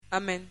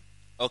Amen.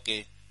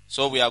 Okay,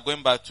 so we are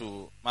going back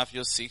to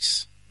Matthew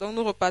 6 Donc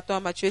nous repartons à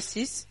Matthieu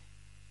 6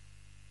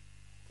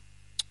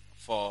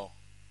 for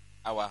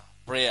our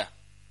prayer.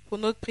 pour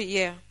notre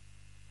prière.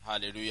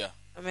 Hallelujah.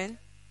 Amen.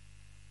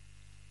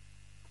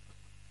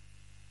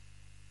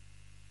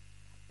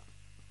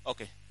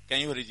 Okay, can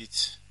you read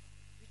it?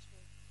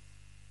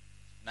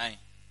 9.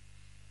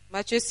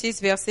 Matthieu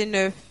 6, verset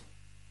 9.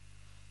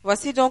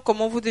 Voici donc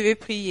comment vous devez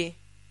prier.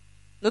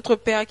 Notre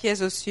Père qui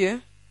es aux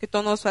cieux, que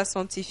ton nom soit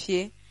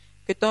sanctifié,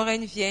 que ton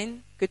règne vienne,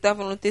 que ta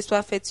volonté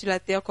soit faite sur la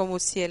terre comme au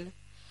ciel.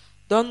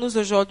 Donne-nous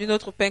aujourd'hui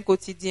notre pain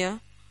quotidien.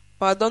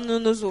 Pardonne-nous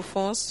nos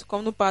offenses,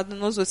 comme nous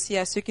pardonnons aussi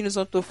à ceux qui nous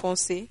ont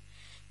offensés.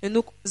 Ne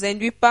nous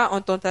induis pas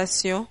en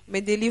tentation,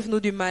 mais délivre-nous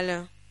du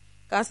malin.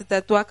 Car c'est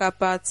à toi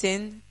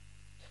qu'appartiennent,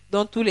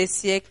 dans tous les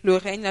siècles, le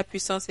règne, la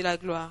puissance et la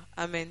gloire.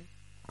 Amen.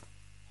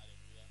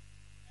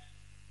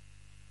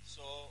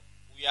 So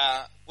we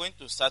are going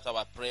to start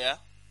our prayer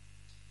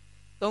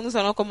Donc nous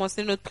allons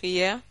commencer notre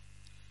prière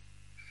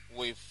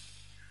with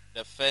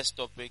the first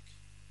topic,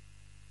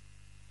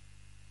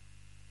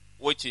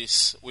 which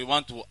is we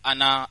want to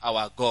honor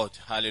our God.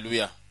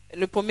 Hallelujah.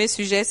 Le premier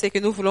sujet, c'est que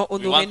nous voulons We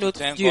honorer want to notre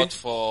thank Dieu. God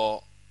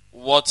for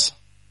what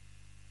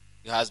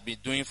He has been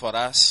doing for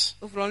us.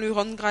 Nous voulons lui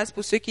rendre grâce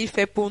pour ce qu'il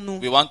fait pour nous.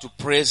 We want to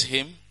praise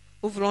Him.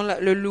 Nous voulons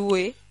le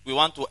louer. We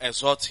want to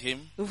exalt Him.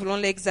 Nous voulons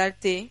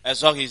l'exalter.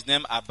 Exalt His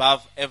name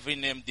above every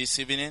name this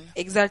evening.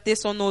 Exalter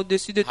son nom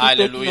au-dessus de tout autre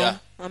Hallelujah.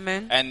 nom.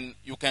 Amen. And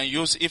you can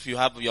use, if you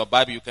have your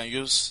Bible, you can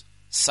use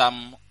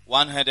Psalm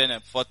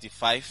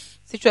 145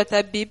 Si tu as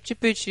ta Bible, tu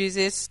peux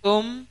utiliser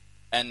Psaume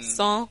and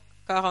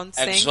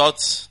 145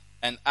 exalt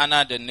and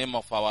honor the name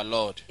of our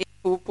Lord. et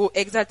pour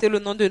exalter le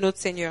nom de notre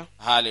Seigneur.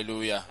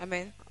 Hallelujah.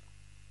 Amen.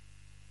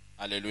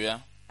 Hallelujah.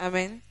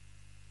 Amen.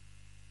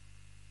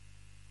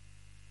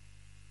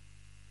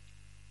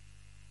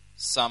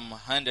 Psalm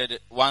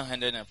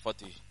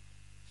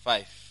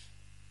 145.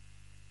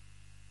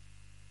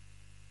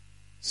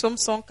 Psaume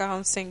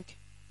 145.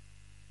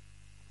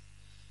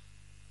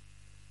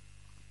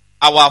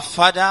 Our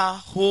Father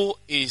who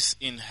is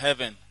in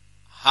heaven,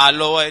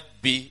 hallowed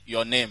be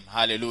your name.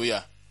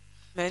 Hallelujah.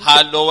 Amen.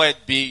 Hallowed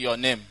be your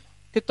name.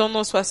 Que ton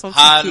nom soit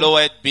sanctifié.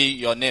 Hallowed be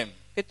your name.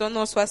 Que ton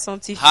nom soit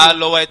sanctifié.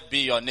 Hallowed be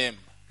your name.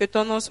 Que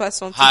ton nom soit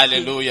sanctifié.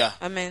 Hallelujah.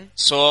 Amen.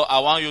 So I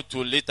want you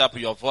to lift up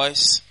your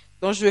voice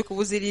Donc je veux que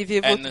vous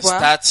éleviez votre and voix.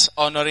 start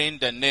honoring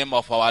the name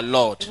of our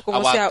Lord, Vous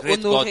commencez à our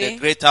great God, honorer, the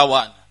greater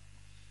one.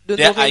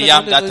 d'honorer The I le nom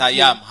am de that notre I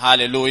Dieu. am.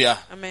 Hallelujah.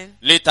 Amen.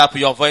 Lift up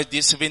your voice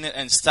this evening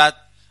and start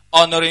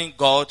honoring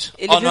God,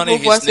 Élevez honoring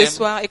vos voix His ce name.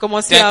 soir et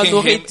commencez à Thanking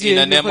honorer Him Dieu. in the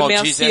Le name of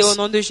remercier Jesus. au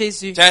nom de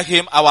Jésus. Tell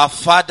Him, our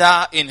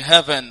Father in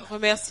heaven,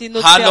 Remercie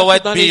notre Père qui est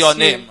hallowed dans be les your cieux.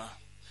 name.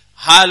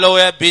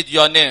 Hallowed be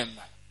your name.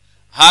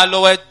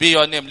 Hallowed be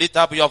your name. Lift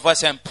up your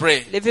voice and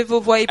pray. Levez vos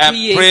voix et And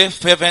priez. pray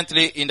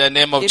fervently in the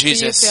name of Et priez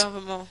Jesus.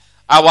 fervement.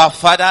 Our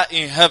Father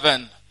in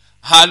heaven,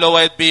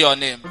 hallowed be your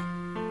name.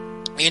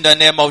 In the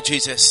name of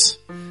Jesus.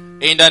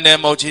 In the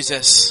name of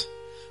Jesus.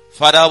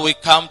 Father, we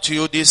come to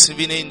you this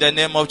evening in the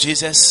name of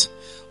Jesus.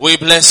 We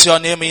bless your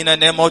name in the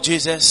name of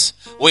Jesus.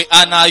 We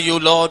honor you,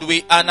 Lord.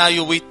 We honor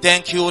you. We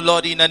thank you,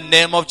 Lord, in the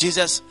name of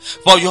Jesus.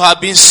 For you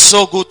have been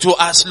so good to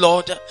us,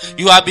 Lord.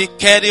 You have been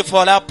caring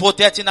for us,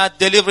 protecting us,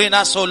 delivering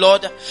us, oh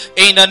Lord.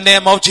 In the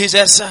name of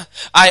Jesus,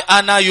 I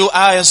honor you.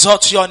 I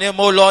exalt your name,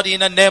 oh Lord,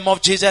 in the name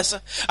of Jesus.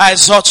 I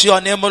exalt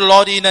your name, oh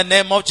Lord, in the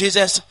name of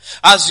Jesus.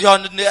 I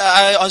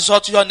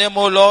exalt your name,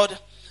 oh Lord,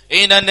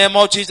 in the name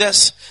of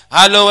Jesus.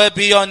 Hallowed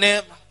be your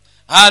name.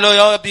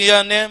 Hallowed be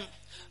your name.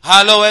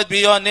 Hallowed be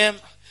your name.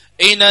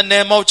 In the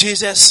name of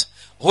Jesus.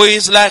 Who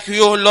is like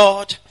you,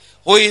 Lord?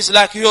 Who is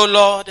like you,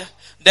 Lord?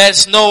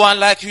 There's no one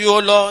like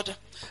you, Lord.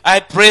 I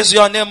praise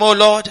your name, O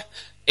Lord.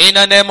 In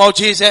the name of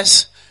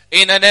Jesus.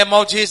 In the name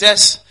of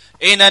Jesus.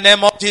 In the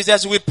name of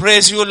Jesus, we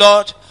praise you,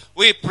 Lord.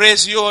 We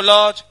praise you,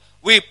 Lord.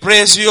 We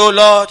praise you,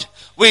 Lord.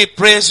 We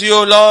praise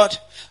you, Lord.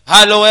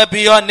 Hallowed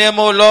be your name,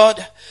 O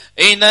Lord.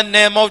 In the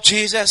name of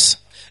Jesus.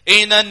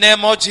 In the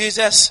name of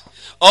Jesus.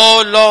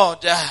 Oh Lord,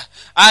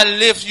 I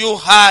lift you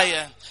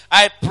higher.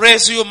 I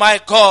praise you,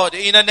 my God,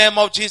 in the name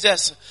of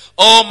Jesus.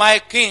 Oh, my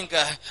King,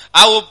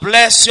 I will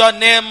bless your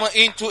name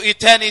into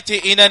eternity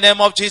in the name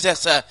of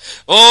Jesus.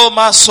 Oh,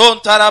 my son,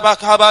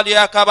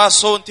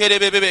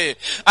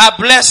 I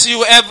bless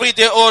you every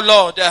day, oh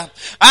Lord.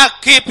 I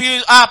keep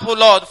you up, oh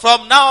Lord,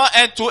 from now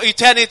and to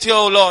eternity,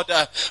 oh Lord.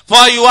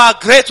 For you are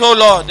great, oh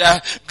Lord.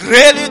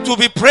 Greatly to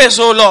be praised,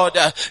 oh Lord.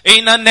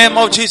 In the name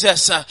of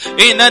Jesus.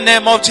 In the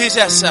name of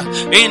Jesus.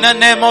 In the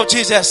name of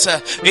Jesus.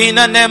 In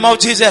the name of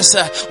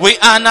Jesus. We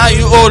honor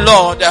you, oh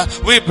Lord.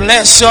 We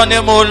bless your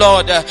name, oh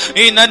Lord.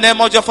 In the name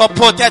of Jesus, for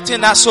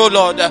protecting us, oh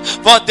Lord.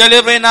 For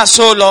delivering us,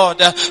 oh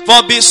Lord.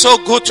 For being so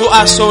good to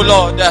us, oh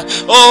Lord.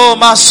 Oh,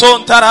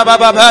 mason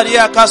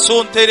tarababaria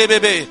kasun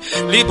terebebe.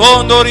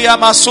 Libondoria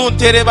masun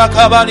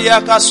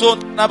terebakabaria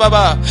kasun.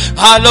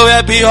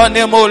 Hallowed be your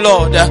name, O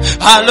Lord.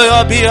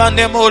 Hallowed be your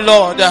name, O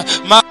Lord.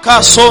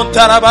 Makason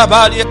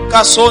tarababali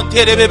kason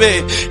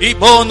terebebe.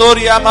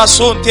 Ibonori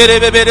amason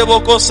terebebe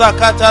reboko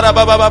sakatara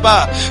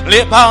bababa.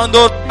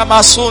 Lebando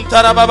amason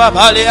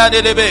tarababali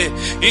adelebe.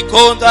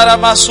 Ikon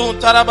taramason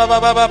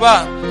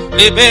tarabababa.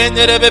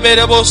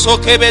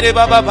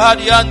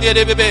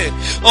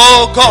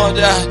 Oh God,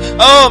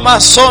 oh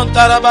mason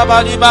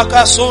tarababali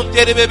makason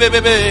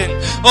terebebe.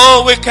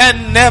 Oh, we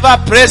can never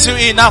praise you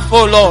enough,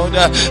 oh Lord.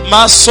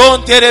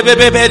 Mason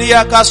terebebe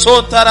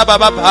kason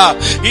tarabababa.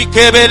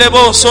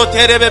 Ikebelebo so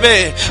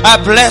terebebe. I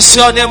bless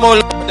your name, O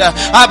Lord.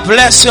 I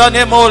bless your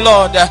name, O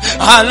Lord.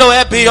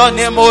 Hallowed be your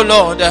name, O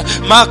Lord.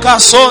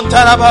 Makason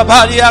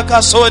tarababali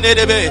akason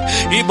terebe.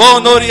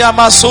 Ibonori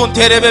amason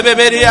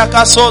terebebe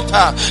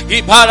akasota.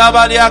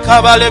 Ibarabali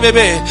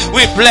akabalebebe.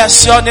 We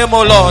bless your name,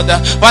 O Lord.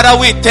 Father,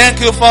 we thank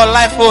you for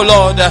life, O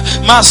Lord.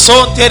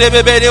 Mason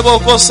terebebe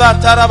reboko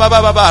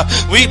satarabababa.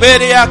 We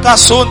bere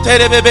akason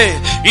terebebe.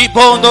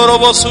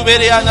 Ibondorobo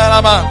subere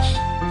anarama.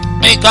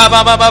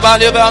 Ikababa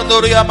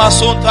lebandoria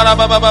masuntara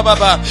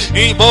baba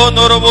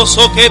ibonorobo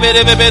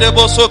sokebere bebere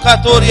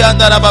bosokatori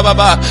andara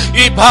baba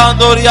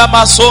ibandoria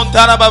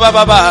masuntara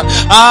baba.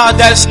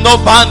 There's no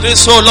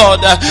boundaries, oh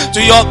Lord, to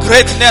your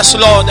greatness,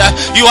 Lord.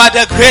 You are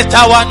the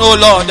greater one, oh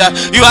Lord.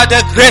 You are the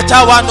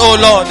greater one, oh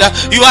Lord.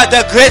 You are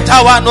the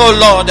greater one, oh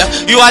Lord.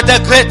 You are the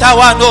greater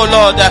one, oh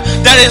Lord.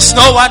 There is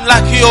no one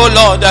like you, oh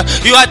Lord.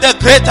 You are the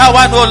greater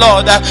one, oh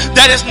Lord.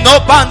 There is no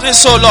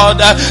boundaries, oh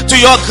Lord, to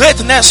your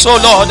greatness, oh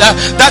Lord.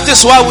 That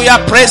is why we are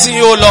praising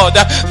you, O Lord.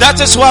 That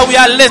is why we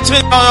are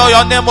lifting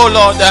your name, O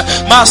Lord.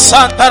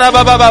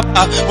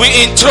 We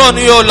enthrone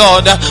you, O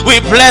Lord. We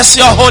bless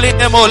your holy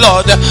name, O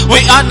Lord. We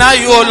honor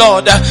you, O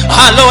Lord.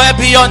 Hallowed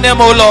be your name,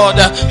 O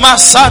Lord.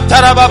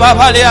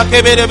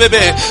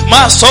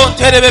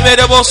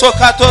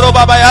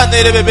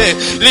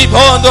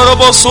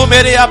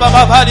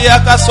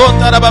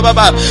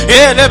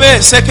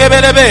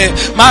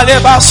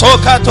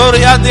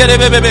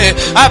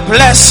 I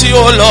bless you,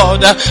 O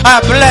Lord. I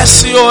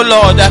bless you, O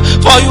Lord.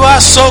 For you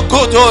are so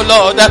good, oh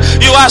Lord.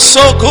 You are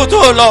so good,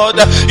 oh Lord.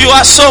 You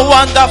are so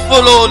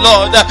wonderful, oh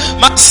Lord.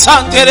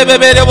 Masante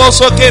bebere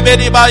boso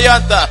keberi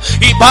bayanta.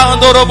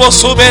 Ibando robo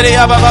subere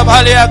ya baba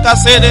bale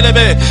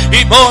akaselebe.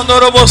 Ibondo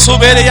robo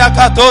subere ya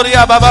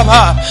katoria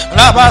baba.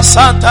 Raba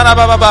santa na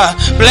baba.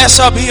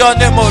 Blessed be your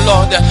name, oh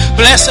Lord.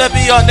 Blessed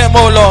be your name,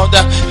 oh Lord.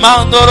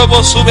 Mando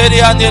robo subere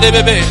ya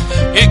bebe.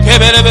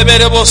 Ikebere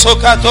bebere boso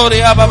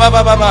katoria baba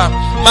baba.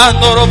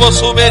 Mando robo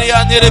subere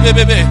ya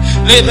bebe.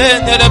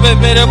 Lebende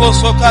bebere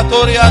boso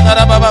katoria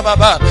na baba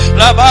baba.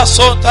 Laba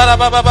sonta na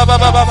baba baba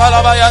baba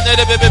laba ya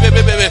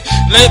bebe.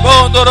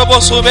 Lebondo robo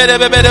subere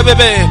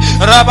bebe.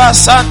 Raba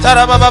santa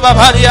na baba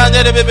baba ya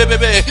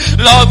bebe.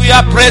 Lord, we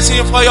are praising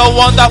you for your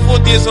wonderful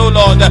deeds, oh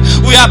Lord.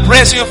 We are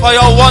praising you for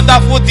your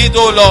wonderful deed,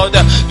 oh Lord.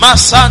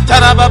 Masanta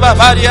na baba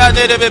baba ya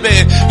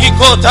bebe.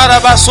 Ikota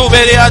raba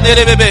subere ya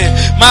bebe.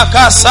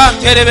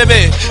 Makasante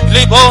bebe.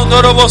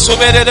 Lebondo robo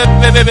subere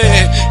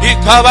bebe.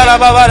 Ikabara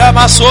baba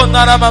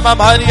masona na mama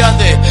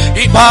mariande.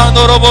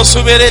 Ibando robo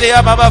subere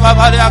ya baba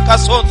baba ya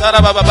kasonta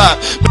na baba.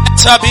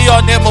 Blessed be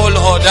your name, O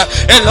Lord.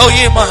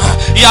 Elohim,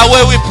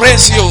 Yahweh, we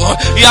praise you.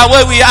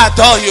 Yahweh, we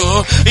adore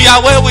you.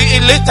 Yahweh, we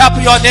lift up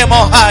your name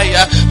on high.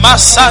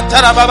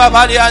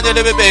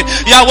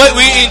 Yahweh,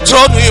 we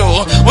enthrone you.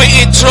 We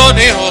enthrone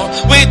you.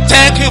 We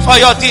thank you for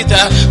your deed.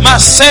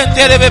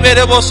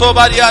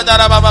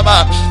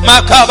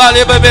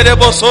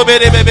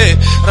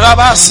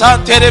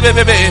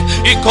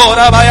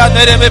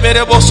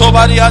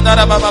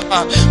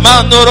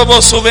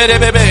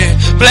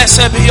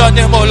 Blessed be your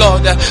name, O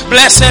Lord.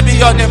 Blessed be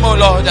your name, O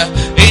Lord.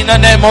 In the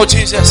name of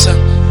Jesus.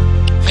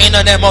 In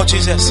the name of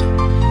Jesus.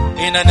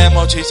 In the name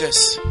of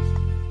Jesus.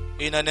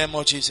 In the name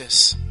of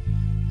Jesus.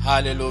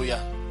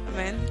 Hallelujah.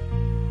 Amen.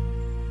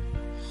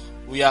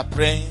 We are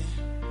praying.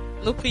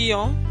 Nous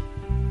prions.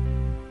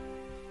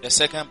 The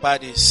second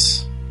part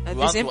is La we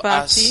want deuxième to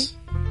partie. ask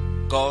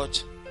God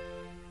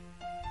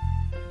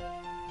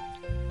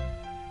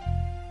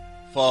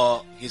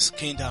for His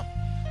kingdom.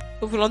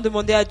 Nous voulons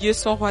demander à Dieu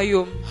son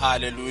royaume.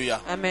 Hallelujah.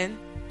 Amen.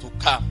 To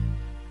come.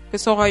 Que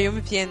son royaume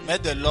vienne. May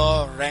the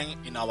Lord reign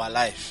in our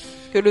life.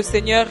 Que le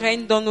Seigneur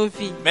règne dans nos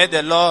vies. May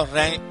the Lord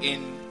reign in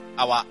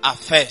our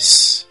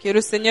affairs. Que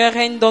le Seigneur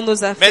règne dans nos May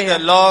the affaires.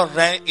 Lord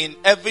reign in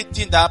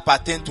everything that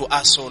pertains to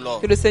us, O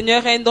Lord. Que le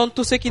Seigneur règne dans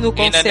tout ce qui nous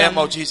In the name concerne.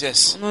 of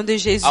Jesus. Au nom de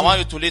Jésus. I want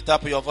you to lift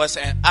up your voice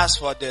and ask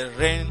for the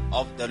reign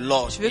of the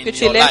Lord Je veux in que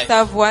tu your élèves life.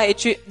 ta voix et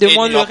tu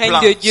demandes le your règne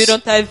plans. de Dieu dans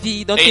ta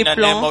vie, dans tes In the name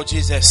plans. of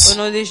Jesus. Au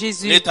nom de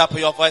Jésus. Lift up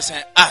your voice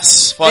and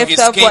ask for Lève His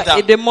ta voix et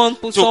kingdom demande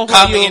pour to son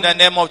come in royaume. the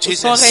name of Pour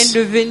son règne Jesus.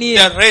 de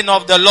venir. The reign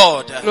of the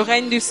Lord. Le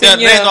règne du The reign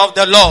Seigneur. of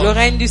the Lord. Le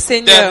règne du The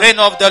Seigneur. reign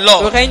of the Le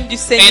Lord règne du in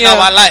Seigneur.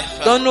 our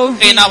life. Dans nos nos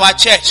vies, in our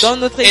church, dans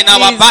notre in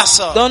our église,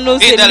 pastor, dans nos in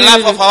the life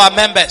cellules, of our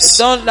members,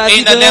 dans la vie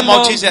in de the nos name of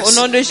membres, Jesus, au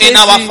nom de in Jésus,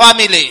 our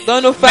family.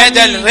 dans nos May the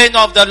familles, reign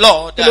of the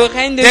Lord que le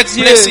règne de take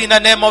Dieu place in the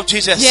name of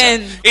Jesus.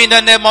 vienne In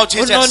the name of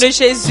au nom de Jesus.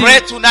 Jésus. Pray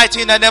tonight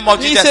in the name of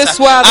Prie Jesus. ce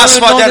soir dans Ask le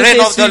for nom the de reign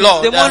of the Jésus.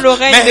 Lord. Demande le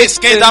règne May de His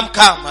kingdom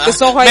come. Que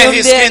son May royaume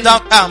His vienne. kingdom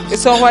come. Que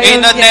son In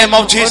royaume the name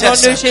of vienne. Au nom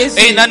Jesus. de Jésus.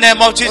 In the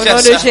name of Au nom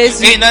Jesus. de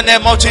Jésus. In the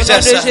name of Au nom de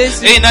Jesus.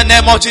 Jésus. In the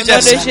name of Au nom de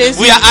Jesus. Jésus.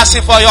 We are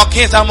asking for your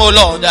kingdom, O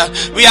Lord.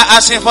 We are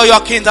asking for your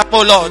kingdom,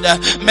 O Lord.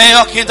 May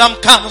your kingdom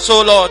come,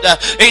 O Lord.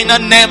 In the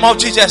name of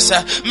Jesus.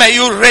 May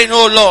you reign,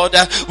 O Lord.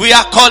 We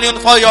are calling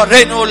for your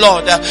reign, O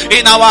Lord.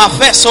 In our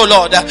affairs, O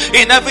Lord.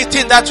 In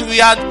everything that we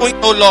are doing,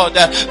 O Lord.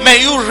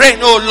 May you reign,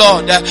 O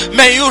Lord.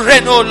 May you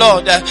reign, O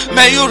Lord.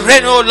 May you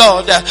reign, O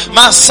Lord.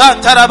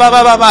 Masantara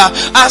baba baba.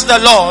 Ask the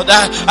Lord.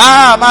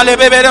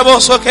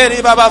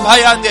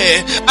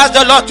 Ask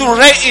the Lord to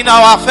reign in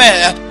our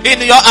affair,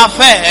 in your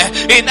affair,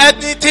 in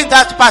anything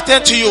that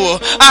pertains to you.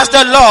 Ask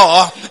the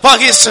Lord for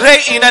His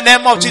reign in the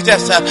name of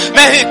Jesus.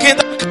 May His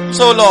kingdom come,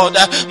 so Lord.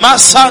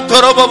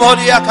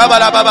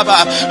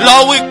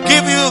 Lord, we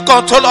give you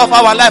control of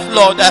our life,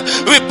 Lord.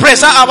 We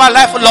present our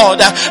life,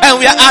 Lord, and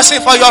we are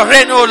asking for your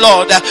reign, O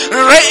Lord.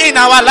 Reign in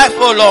our life,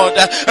 O Lord.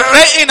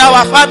 Reign in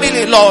our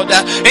family, Lord.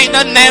 In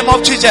the name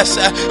of Jesus.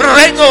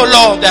 Reign, O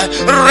Lord.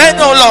 Reign,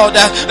 O Lord.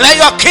 Let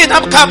your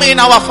kingdom come in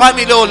our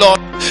family, O Lord.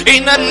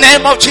 In the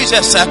name of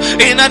Jesus.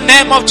 In the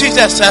name of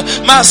Jesus.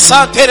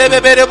 Masantere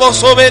bebere bo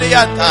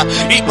soberianta.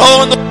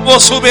 Ibono bo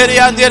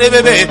soberiandere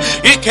bebe.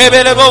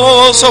 Ikebere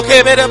bo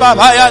sokebere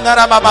babaya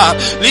naramama.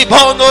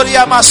 Libono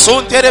ria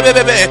masuntere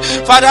bebe.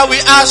 Father, we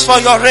ask for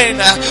your reign.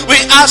 We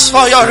ask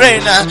for your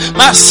reign.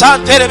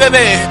 Masantere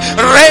bebe.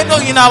 Reign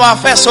in our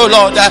affairs, O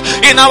Lord.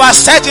 In our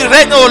city,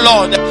 reign, O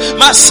Lord.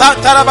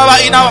 Masantara baba.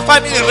 In our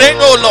family, reign,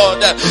 O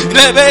Lord.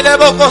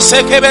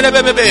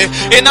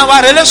 In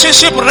our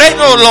relationship, reign,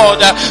 O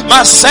Lord. We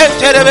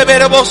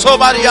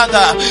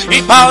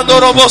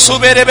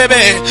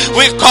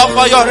call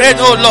for your reign,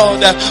 O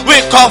Lord. We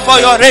call for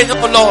your reign,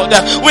 O Lord.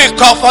 We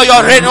call for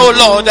your reign, O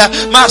Lord.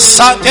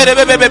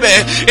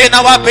 In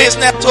our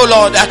business, O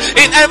Lord.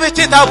 In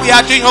everything that we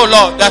are doing, O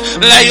Lord.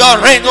 Let your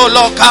reign, O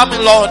Lord, come,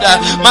 Lord.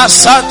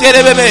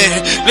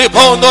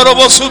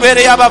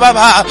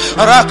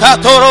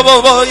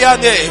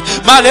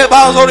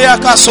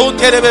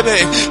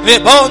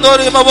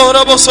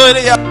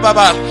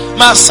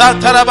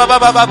 Masantara baba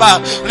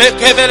baba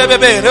lekebele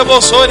bebe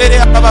rebosore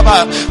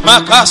baba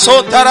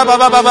makasotara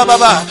baba baba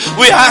baba.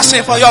 We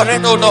asking for your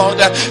reign, O Lord.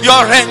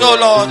 Your reign, O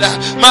Lord.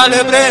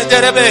 Malebre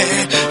derebe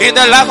in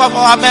the life of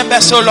our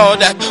members, O Lord.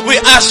 We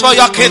ask for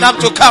your kingdom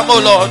to come, O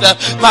Lord.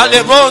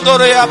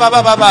 Malebondore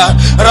baba baba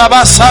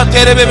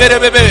rabasantere bebe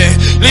bebe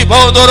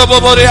libondoro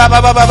bobore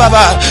baba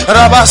baba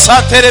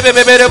rabasantere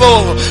bebe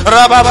rebo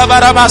rababa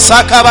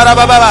ramasaka baba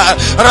baba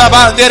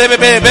rabandere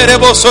bebe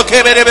rebo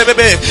sokebere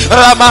bebe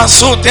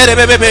ramasuntere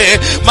bebe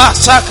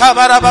masaka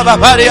baba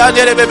bari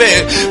andere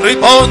bebe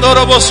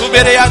ribondoro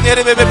bosubere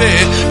andere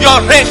bebe.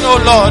 Your reign, O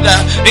Lord,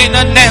 in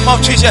the name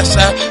of Jesus.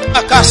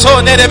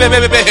 Akasone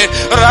bebe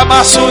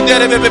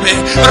ramasundere bebe.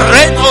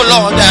 Reign, O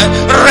Lord.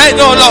 Reign,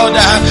 O Lord.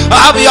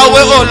 Have your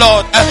way, O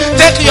Lord.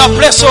 Take your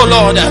place, O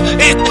Lord,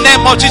 in the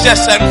name of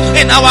Jesus.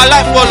 In our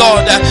life, O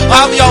Lord.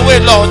 Have your way,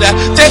 Lord.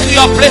 Take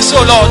your place,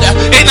 O Lord,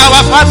 in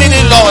our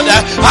family, Lord.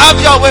 Have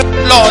your way,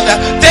 Lord.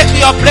 Take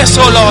your place,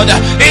 O Lord,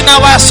 in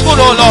our school,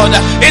 O Lord,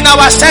 in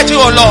our city,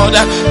 O Lord.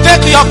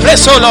 Take your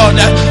place, O Lord.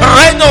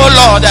 Reign, O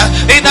Lord,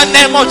 in the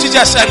name of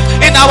Jesus.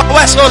 In our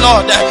west, O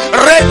Lord.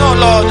 Reign, O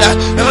Lord.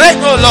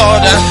 Reign, O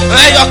Lord.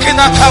 Let your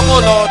kingdom come, O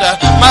Lord.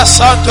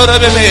 Masanto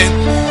bebe.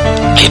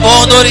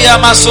 Ibonoria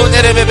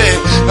masonere bebe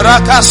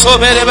rakaso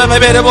bere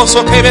bebe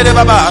boso kebere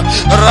baba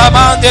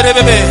ramandere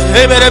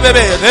bebe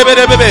bebe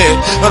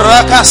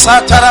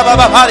rakasa tara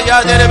baba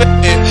paria dere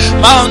bebe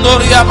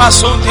mandoria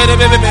masonere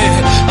bebe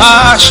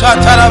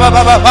ashatara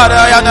baba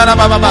paria dara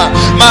baba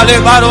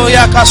malevaro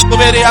ya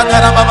kasubere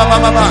andara baba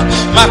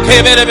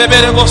makebere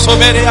bebe boso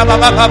bere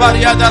baba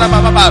paria dara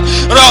baba.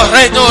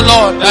 Reign, O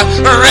Lord.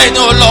 Reign,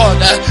 O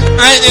Lord.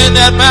 Reign in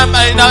the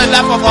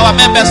life of our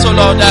members, O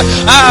Lord.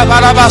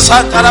 Baraba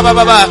santara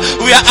baba.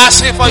 We are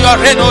asking for your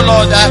reign, O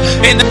Lord,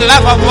 in the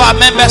life of our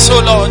members, O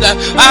Lord.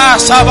 Let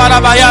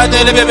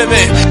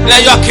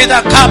your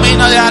kingdom come in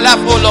their life,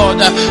 O Lord.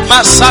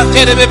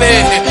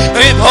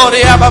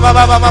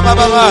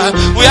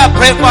 We are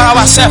praying for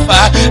ourselves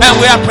and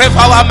we are praying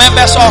for our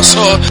members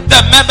also.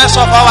 The members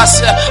of our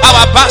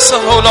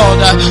pastors, O Lord.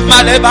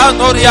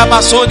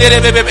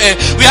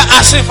 We are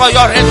asking for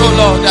your reign, O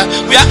Lord.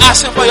 We are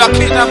asking for your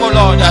kingdom, O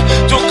Lord,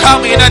 to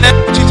come in the name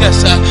of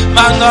Jesus.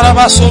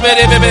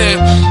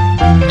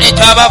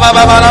 Ikaba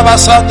baba baba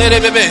sandere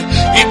bebe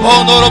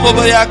ipondoro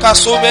bobo ya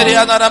kasubere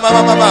anara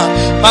mama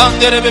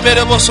mandere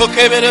bebe boso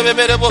kebere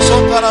bebe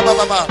boso tara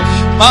mama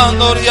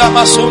mandori ya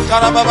maso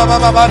tara baba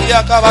baba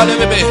ya kabale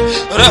bebe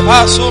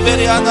repa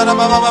subere anara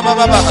mama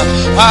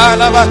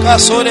ala baka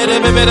sore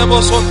bebe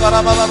boso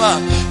tara mama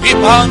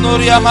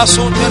ipondori ya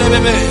maso tere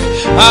bebe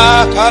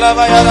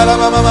akala ya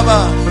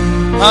mama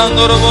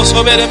Andorobo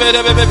sobere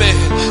bere bebe.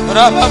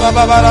 Raba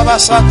baba baba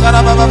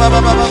santara baba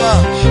baba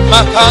baba.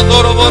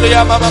 Makandorobo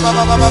ria baba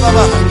baba baba.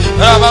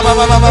 Raba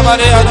baba baba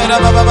ria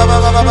baba baba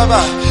baba baba.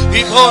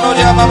 Ikono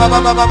ria baba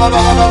baba baba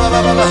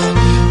baba.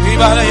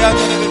 Ibara ya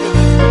bebe.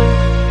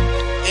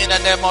 In the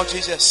name of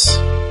Jesus.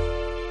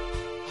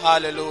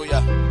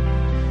 Hallelujah.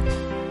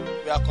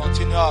 We are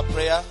continuing our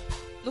prayer.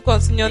 Nous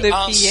continuons de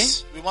prier.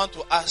 We want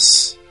to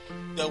ask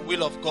the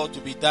will of God to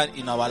be done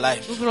in our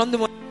life. Nous voulons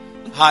demander.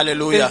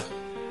 Hallelujah.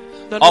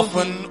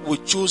 Often we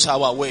choose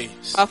our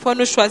ways. Parfois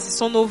nous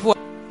choisissons nos voies.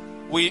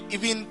 We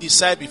even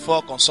decide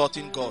before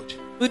consulting God.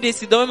 Nous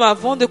décidons même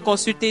avant de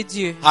consulter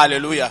Dieu.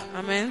 Hallelujah.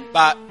 Amen.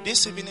 But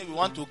this evening we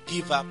want to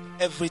give up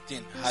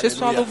everything. Ce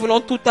soir nous Hallelujah.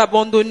 voulons tout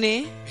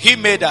abandonner. He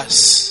made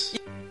us.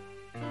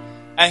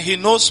 And He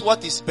knows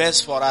what is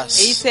best for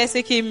Et il us. sait ce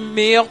qui est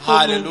meilleur pour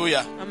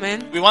Hallelujah. nous.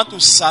 Amen. We want to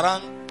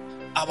surround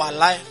our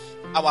life,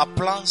 our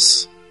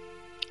plans,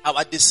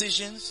 our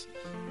decisions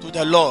to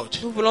the Lord.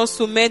 Nous voulons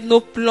soumettre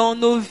nos plans,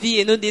 nos vies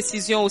et nos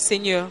décisions au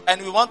Seigneur.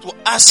 And we want to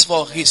ask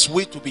for His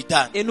will to be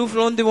done. Et nous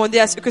voulons demander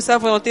à ce que sa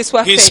volonté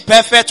soit His faite.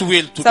 perfect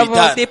will to Sa be done.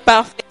 volonté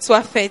parfaite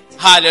soit faite.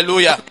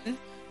 Hallelujah.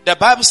 The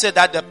Bible said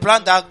that the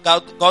plan that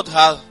God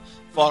has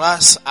for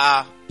us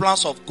are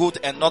plans of good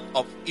and not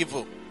of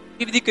evil.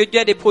 Il dit que Dieu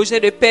a des projets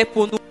de paix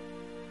pour nous.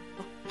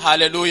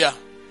 Hallelujah.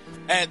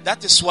 And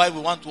that is why we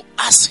want to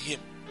ask Him.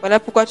 Voilà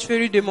pourquoi tu veux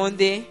lui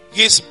demander.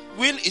 His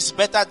will is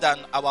better than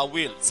our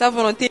will. Sa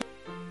volonté est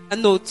la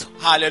nôtre.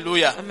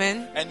 Hallelujah.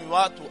 Amen. And we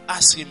want to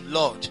ask Him,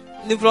 Lord,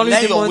 Nous voulons lui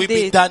let your will be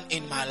demander done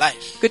in my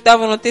life. que ta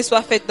volonté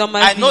soit faite dans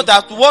ma I vie. know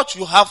that what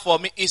you have for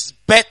me is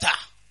better.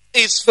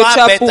 It's Que far tu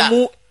as pour better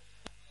nous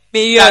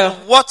meilleur,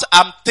 than what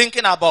I'm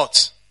thinking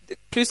about.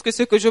 plus que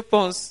ce que je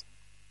pense.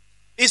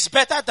 It's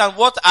better than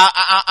what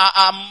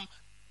I'm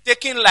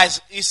taking like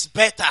it's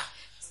better.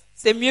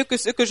 C'est mieux que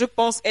ce que je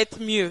pense être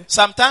mieux.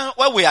 Sometimes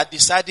when we are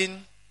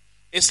deciding,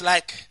 it's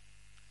like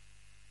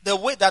the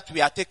way that we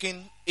are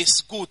taking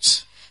is good.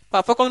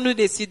 Parfois, quand nous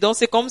décidons,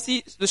 c'est comme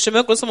si le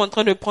chemin que nous sommes en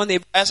train de prendre est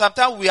bon. And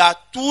sometimes we are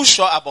too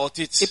sure about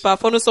Et it.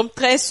 parfois, nous sommes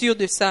très sûrs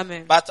de ça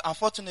même. But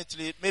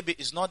unfortunately, maybe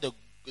it's not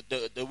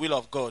the will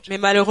of God. Mais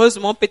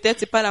malheureusement, peut-être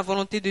c'est pas la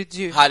volonté de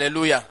Dieu.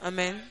 Hallelujah.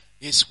 Amen.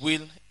 His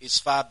will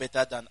is far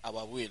better than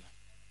our will.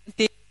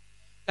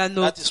 La That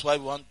nôtre. is why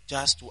we want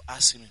just to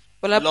ask Him,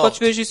 Voilà pourquoi Lord,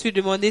 tu veux juste lui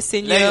demander, let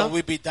Seigneur, your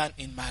will be done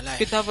in my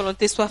que life. ta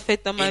volonté soit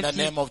faite dans ma In the vie.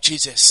 name of Au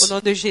Jesus. nom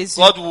de Jésus.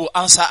 God will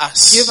answer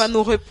Dieu us. va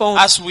nous répondre.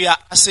 As we are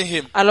asking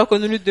Him, Alors que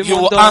nous lui He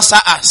will demandons, answer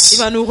il us.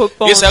 va nous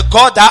répondre. He's a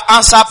God that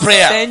answers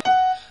prayer. Seigneur,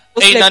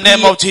 In the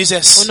name of Au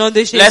Jesus. nom de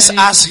Jésus. Let's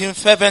ask Him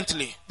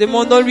fervently.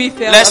 Demandons-lui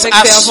Let's avec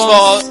ask for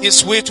fervence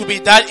His will to be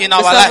done in que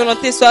our sa life.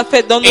 volonté soit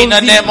faite dans nos In the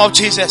vies. name of Au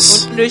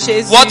Jesus. nom de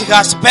Jésus. What He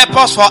has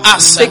purpose for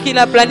us, Ce qu'il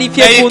a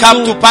planifié may it pour come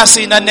nous. to pass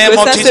in the name Que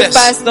of ça se Jesus.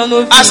 passe dans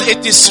nos As vies.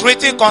 it is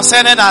written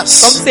concerning Comme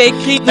us, c'est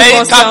écrit nous may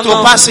it come to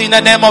concernant. pass in the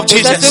name of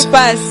Que ça se Jesus.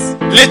 passe.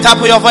 Lift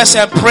up your voice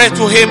and pray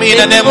to Him in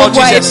the name Nos of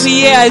voix et Jesus.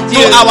 prier à To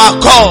Dieu. our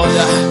God.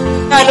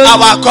 À To nos-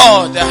 our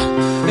God.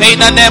 In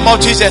the name of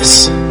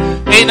Jesus.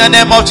 In the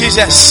name of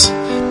Jesus.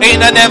 In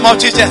the name of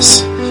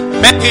Jesus.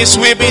 May His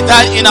will be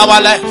done in our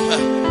life.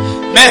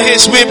 May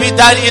His will be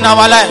done in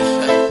our life.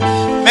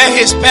 May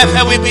His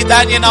perfect will be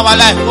done in our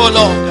life, oh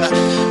Lord.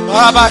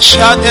 Rabba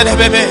Shandere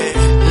Bebe.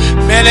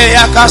 Mele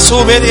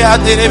Yakasuberi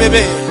Andere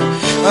Bebe.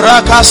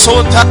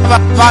 Rakasota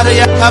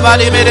Paria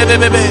Kabali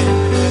Bebe.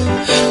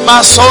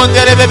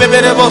 Masondere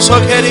Bebe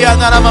Bosokeri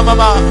Anara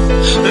Mama.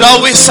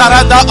 Lord, we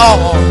surrender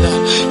all.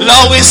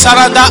 Lord, we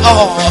surrender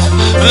all.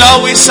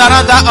 Lord, we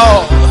surrender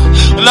all.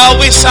 Lord,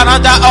 we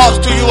surrender all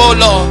to you, oh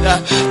Lord.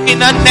 In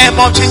the name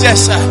of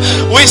Jesus,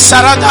 we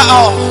surrender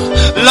all.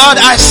 Lord,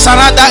 I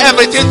surrender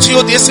everything to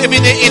you this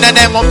evening in the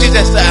name of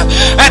Jesus.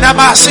 And I'm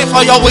asking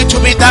for your will to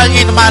be done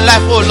in my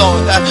life, oh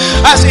Lord.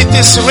 As it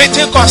is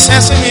written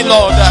concerning me,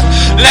 Lord.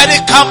 Let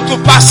it come to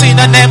pass in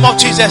the name of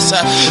Jesus.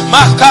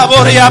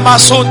 Makaboria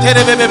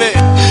Masuntere Bebe.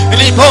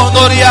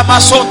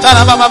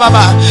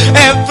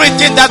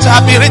 Everything that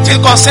have been written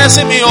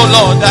concerning me, oh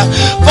Lord.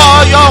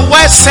 For your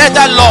word said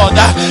that, Lord,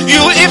 you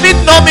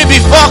even know me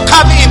before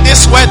coming in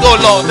this world, oh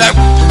Lord.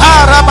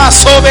 And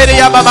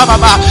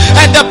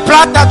the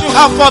plan that you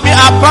have for me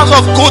are plans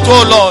of good,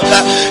 oh Lord.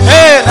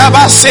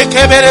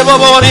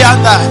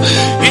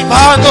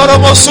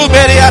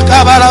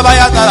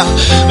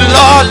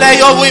 Lord, let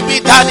your will be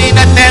done in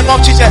the name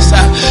of Jesus.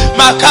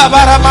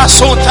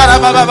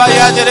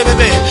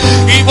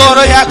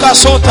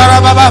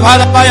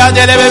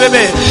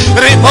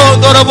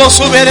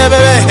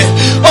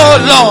 Oh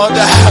Lord,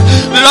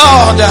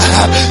 Lord,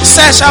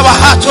 search our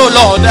heart, oh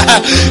Lord.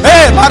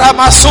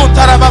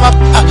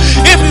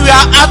 If we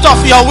are out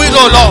of your will,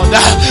 oh Lord,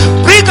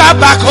 bring us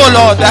back, oh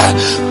Lord.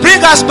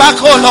 Bring us back,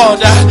 oh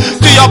Lord,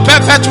 to your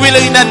perfect will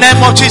in the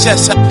name of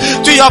Jesus.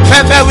 To to your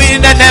perfect will in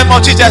the name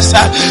of Jesus.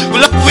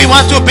 Lord, we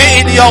want to be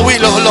in your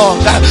will, oh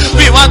Lord.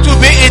 We want to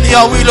be in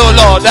your will, oh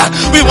Lord.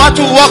 We want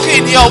to walk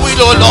in your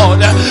will, oh Lord.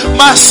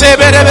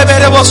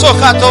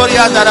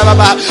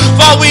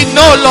 For we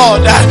know,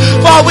 Lord,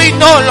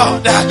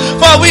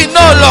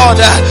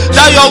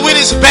 that your will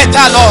is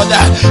better, Lord.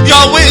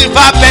 Your will is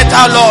far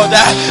better, Lord.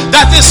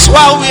 That is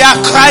why we are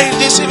crying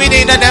this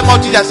evening in the name of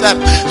Jesus.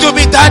 To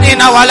be done in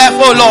our life,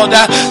 oh Lord.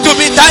 To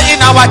be done in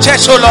our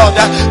church, oh Lord.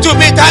 To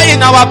be done in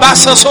our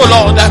buses, oh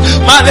Lord.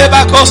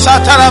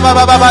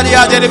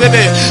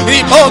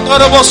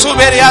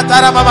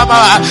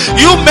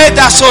 You made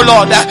us, oh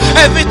Lord.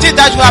 Everything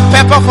that you have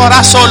prepared for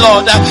us, oh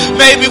Lord,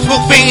 may be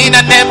fulfilled in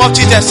the name of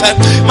Jesus.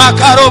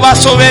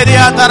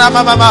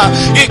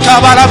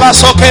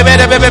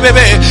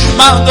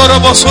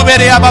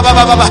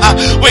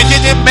 We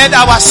didn't make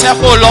ourselves,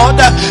 oh Lord.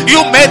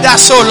 You made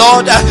us, oh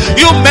Lord.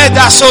 You made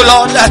us, oh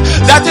Lord.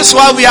 That is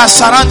why we are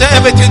surrendering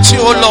everything to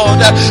you, oh Lord.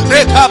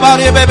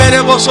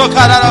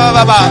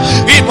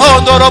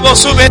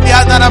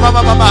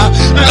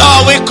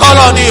 Lord, we call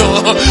on you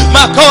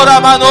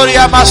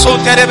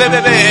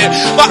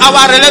for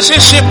our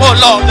relationship, oh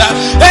Lord.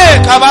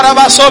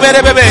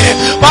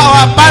 For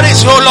our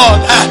marriage, oh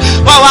Lord.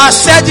 For our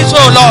studies,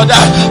 oh Lord.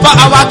 For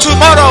our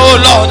tomorrow, oh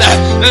Lord.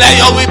 Let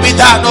your will be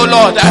done, oh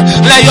Lord.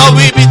 Let your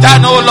will be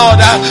done, oh Lord.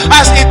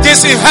 As it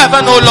is in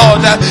heaven, oh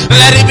Lord.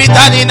 Let it be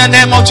done in the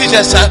name of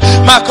Jesus.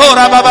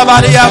 Makora baba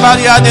baria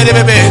baria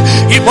derebe.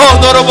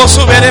 Ibondoro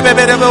bosubere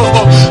bebe bo.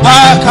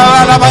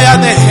 Akara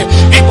bayane.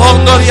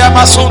 Ibondoria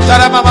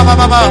masuntara mama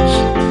mama.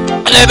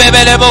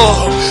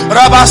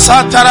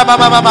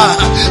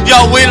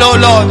 Your will, oh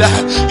Lord,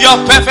 your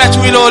perfect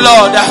will, oh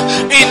Lord,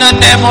 in the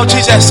name of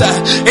Jesus,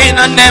 in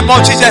the name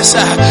of Jesus.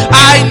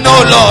 I know,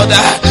 Lord,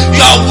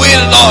 your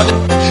will, Lord,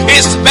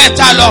 is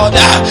better, Lord.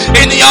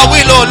 In your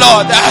will, oh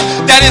Lord,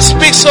 there is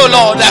peace, oh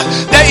Lord.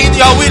 There in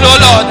your will, oh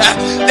Lord,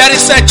 there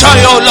is a joy,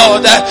 oh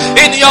Lord.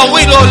 In your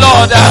will, oh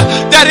Lord,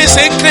 there is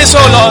increase,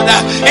 oh Lord.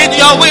 In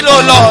your will,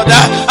 oh Lord.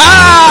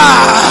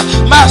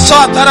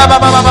 Masotara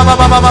baba baba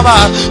baba baba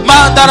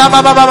mandara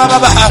baba baba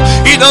baba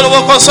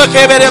idoro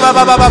kosokebere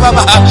baba baba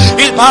baba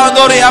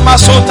ilpandori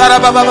amasotara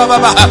baba baba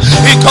baba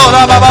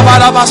ikora baba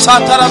baba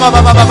masatara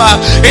baba baba.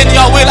 In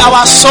your will,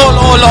 our soul,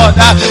 oh Lord,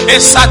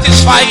 is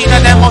satisfied in the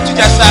name of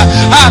Jesus.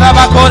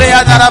 Arabakore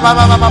adara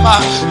baba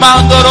baba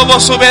mandoro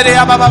bosubere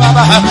baba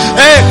baba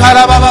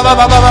karaba baba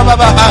baba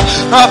baba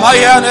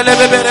rabaya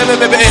lebebere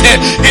bebe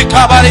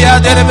ikabaria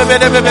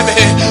lebebere bebe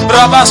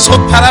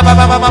rabasotara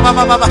baba baba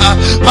baba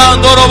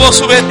mandoro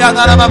bosubere. In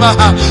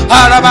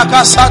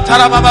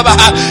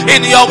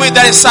your will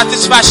there is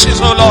satisfaction,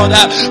 oh Lord.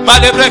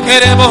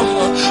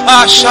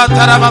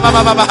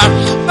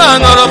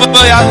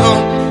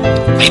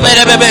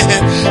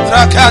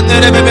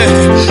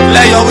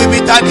 Let your will be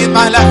done in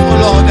my life, oh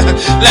Lord.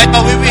 Let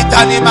your will be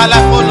done in my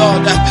life, oh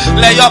Lord.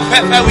 Let your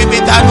perfect will be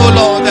done, oh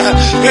Lord.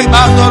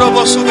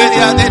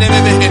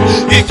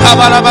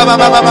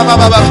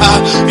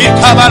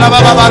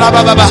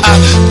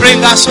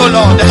 Bring us, oh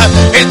Lord,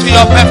 into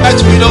your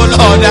perfect will, oh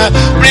Lord.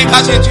 Bring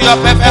us into your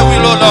perfect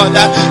will, oh Lord.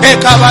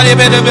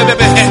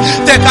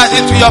 Take us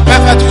into your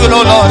perfect will,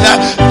 oh Lord.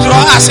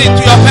 Draw us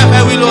into your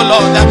perfect will, oh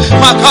Lord.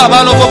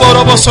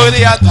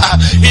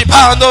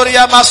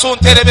 Ipandoria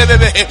masuntere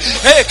bebe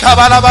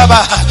kabala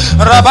baba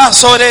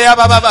rabasoria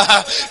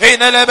baba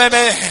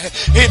inelebebe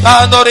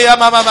ipandoria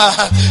mama.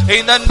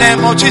 In the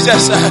name of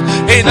Jesus,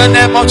 in the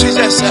name of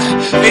Jesus,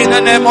 in the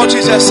name of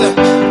Jesus,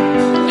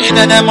 in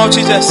the name of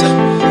Jesus,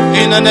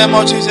 in the name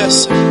of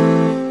Jesus,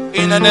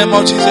 in the name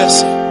of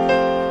Jesus,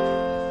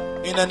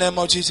 in the name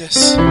of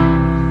Jesus.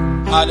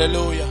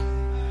 Hallelujah,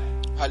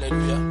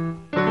 hallelujah.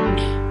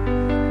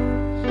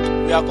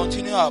 We are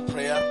continuing our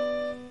prayer.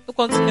 Nous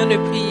continuons de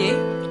prier.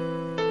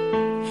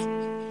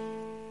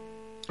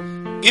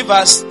 Give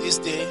us this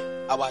day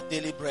our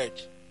daily bread.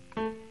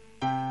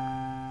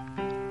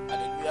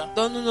 Hallelujah.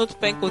 Donne-nous notre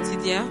pain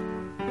quotidien.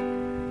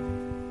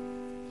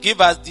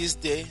 Give us this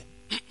day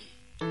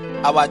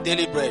our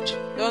daily bread.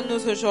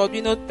 Donne-nous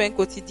aujourd'hui notre pain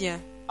quotidien.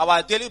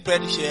 Our daily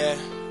bread here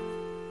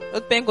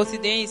Notre pain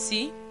quotidien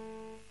ici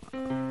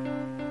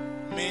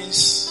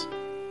means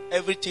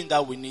everything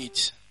that we need.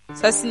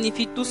 Ça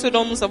signifie tout ce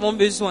dont nous avons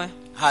besoin.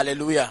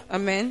 Hallelujah.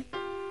 Amen.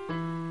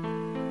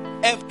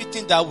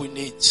 Everything that we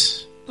need.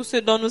 Tout ce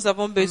dont nous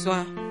avons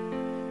besoin.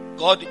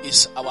 God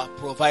is our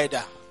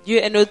provider. Dieu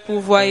est notre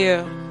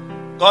pourvoyeur.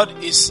 God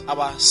is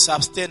our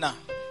sustainer.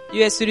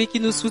 Dieu est celui qui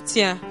nous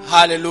soutient.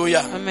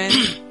 Hallelujah. Amen.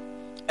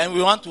 And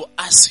we want to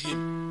ask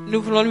him,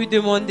 Nous voulons lui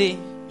demander,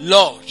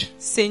 Lord,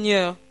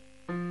 Seigneur,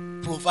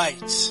 provide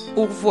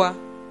pourvois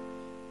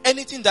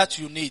anything that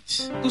you need.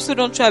 tout ce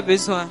dont tu as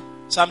besoin.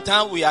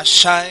 Sometimes we are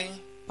shy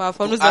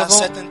Parfois to nous ask avons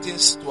certain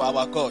things to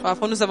our God.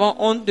 Parfois nous avons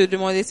honte de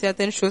demander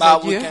certaines choses à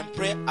But we Dieu. can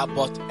pray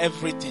about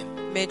everything.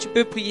 Mais tu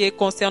peux prier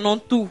concernant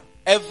tout.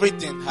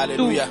 Everything.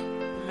 Hallelujah.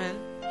 Amen.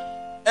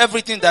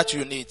 Everything that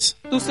you need.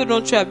 Tout ce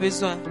dont tu as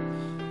besoin.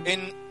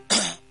 In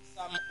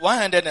Psalm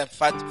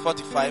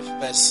 145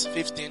 verse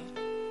 15.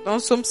 Dans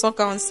Psaume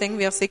 145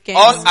 verset 15.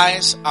 All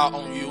eyes are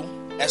on you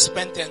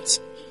expectant.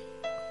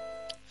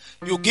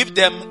 You give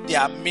them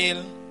their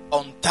meal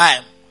on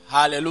time.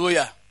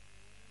 Hallelujah.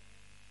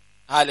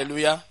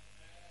 Hallelujah.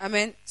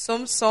 Amen.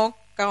 Psaume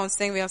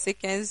 145, verset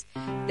 15.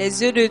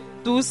 Les yeux de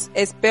tous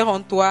espèrent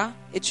en toi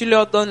et tu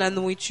leur donnes la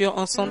nourriture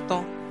en son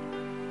temps.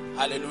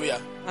 Hallelujah.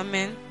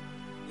 Amen.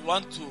 We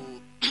want to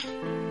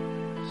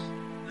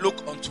look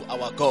unto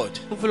our God.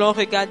 Nous voulons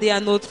regarder à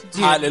notre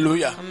Dieu.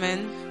 Hallelujah.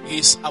 Amen. He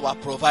is our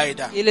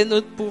provider. Il est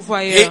notre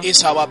pourvoyeur. He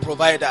is our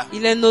provider.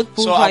 Il est notre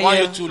So I want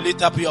you pourvoyeur. to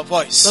lift up your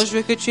voice. Donc je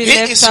veux que tu He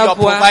élèves is ta your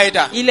voix.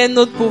 provider. Il est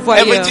notre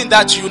pourvoyeur. Everything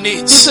that you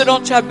need, Tout ce dont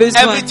tu as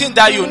besoin. everything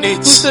that you need,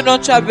 Tout ce dont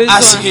tu as ask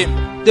besoin. Him.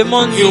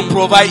 Demande-lui. He will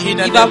provide in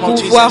the Il va name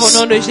of pourvoir au Jesus.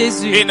 nom de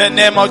Jésus. In the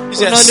name of Au nom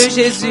de Jesus.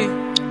 Jésus.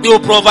 He will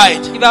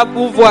provide. Il va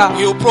pourvoir.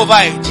 He will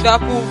provide. Il va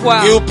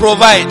pourvoir. He will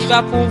provide. Il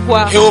va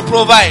pourvoir. He will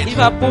provide. Il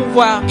va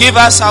pourvoir. Give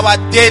us our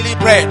daily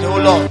bread, O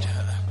Lord.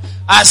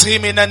 Ask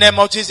Him in the name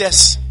of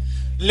Jesus.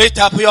 Lift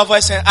up your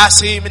voice and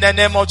ask Him in the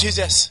name of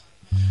Jesus.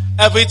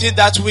 Everything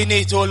that we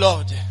need, O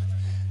Lord.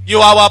 You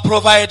are our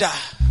provider.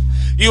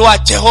 You are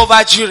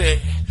Jehovah Jireh,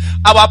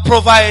 our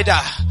provider.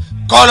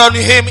 Call on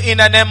Him in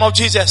the name of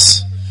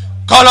Jesus.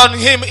 Call on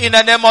Him in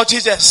the name of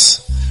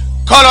Jesus.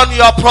 Call on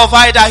your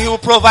provider. He will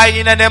provide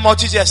in the name of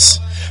Jesus.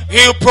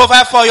 He will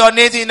provide for your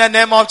need in the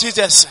name of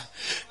Jesus.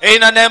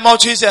 In the name of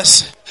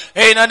Jesus.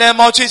 In the name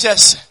of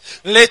Jesus.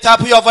 Lift up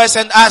your voice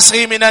and ask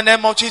Him in the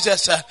name of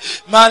Jesus.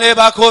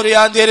 Maleba kori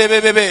andere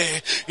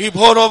bebebe.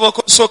 Iboro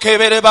soke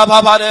bere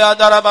baba bare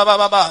andara baba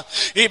baba.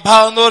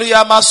 Ibandori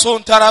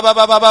amasun tara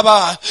baba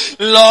baba.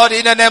 Lord,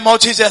 in the name of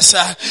Jesus.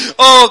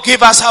 Oh,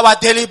 give us our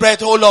daily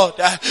bread, oh Lord.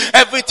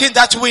 Everything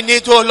that we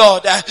need, oh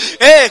Lord.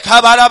 Eh,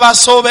 kabaraba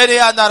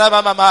sobere andara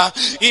mama.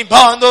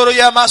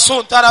 Ibandori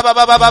amasun tara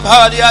baba baba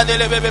bare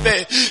andele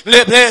bebebe.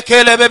 Lebre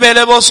kele bebe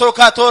lebo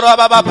sokatora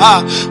baba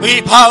baba.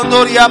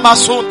 Ibandori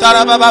amasun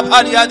tara baba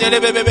bare andele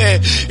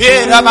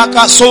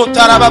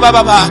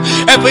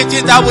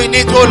everything that we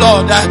need, oh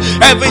Lord.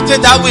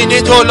 Everything that we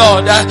need, oh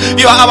Lord.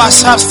 You are our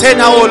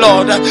sustainer, oh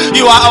Lord.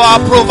 You are our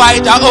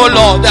provider, oh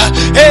Lord.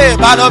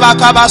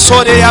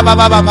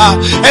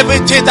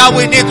 Everything that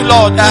we need,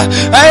 Lord.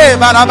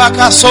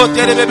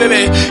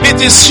 It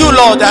is you,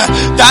 Lord,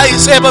 that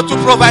is able to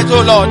provide,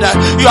 oh Lord.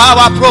 You are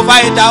our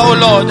provider, oh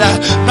Lord.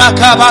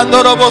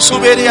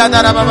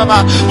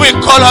 We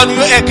call on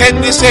you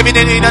again this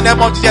evening in the name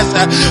of Jesus.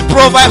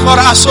 Provide for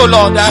us, oh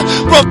Lord.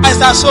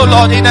 Provide us, oh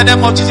Lord, in the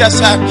name of Jesus.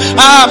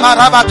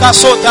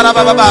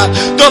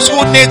 Those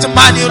who need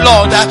money,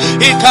 Lord,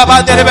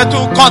 to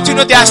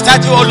continue their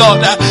study, oh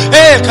Lord.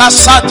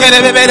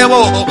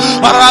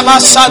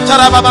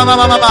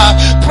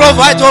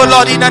 Provide, oh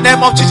Lord, in the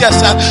name of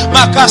Jesus.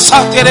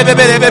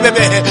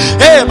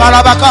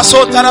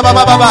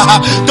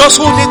 Those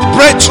who need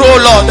breakthrough, oh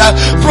Lord,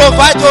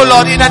 provide, oh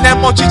Lord, in the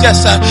name of Jesus.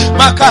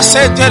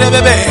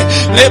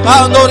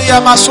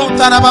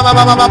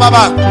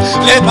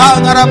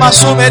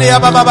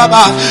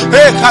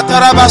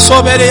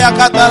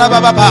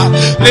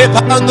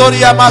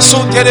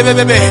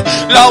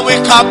 Lord, we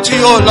come to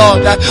you,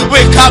 Lord. We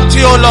come to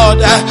you,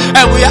 Lord,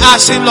 and we are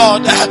asking,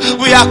 Lord,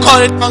 we are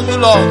calling on you,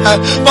 Lord,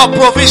 for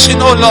provision,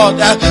 oh Lord,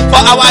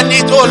 for our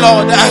need, oh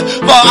Lord,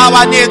 for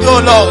our need, oh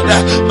Lord.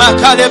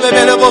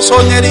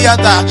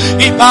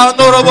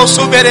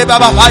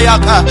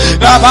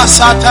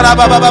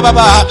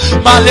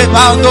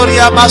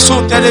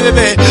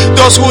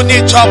 Those who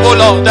need job, oh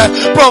Lord,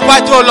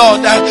 provide, oh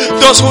Lord.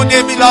 Those who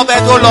need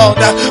beloved, oh Lord,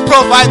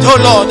 provide, oh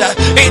Lord,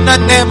 in the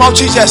name of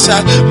Jesus.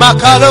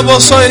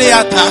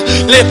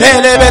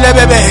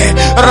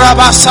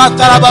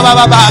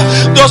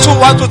 Those who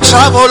want to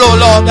travel, oh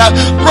Lord,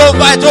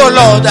 provide, oh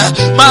Lord.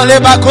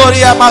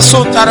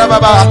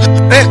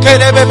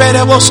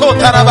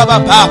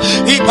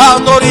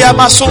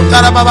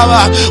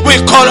 We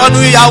call on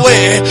you,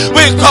 Yahweh.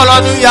 We call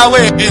on you,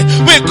 Yahweh.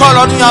 We call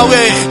on you,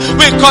 Yahweh.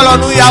 We call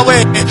on you,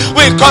 Yahweh.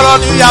 We call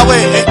on you,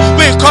 Yahweh.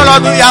 We call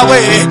on you,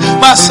 Yahweh.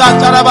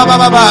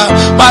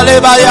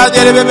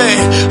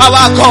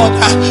 Our God,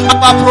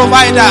 our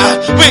provider.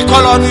 We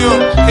call on you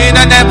in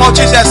the name of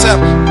Jesus.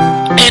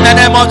 In the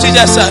name of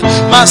Jesus,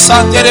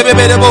 Masantere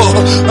Bebebo,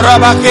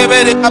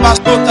 Rabakebere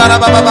Abastara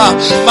Baba,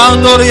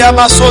 Mandoria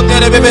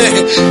Masonere Bebe,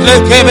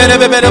 Lekebere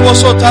Bebebo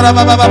Sotara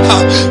Baba,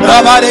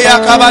 Rabaria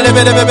Cabale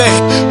Bebe,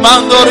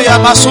 Mandoria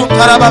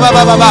Masuntara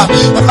Baba,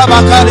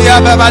 Rabakaria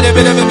Babale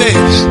Bebe,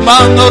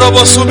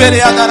 Mandorobo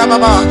Suberia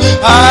Mama,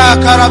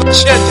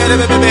 Karabashetere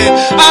Bebe.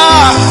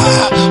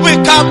 We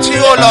come to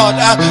you, Lord,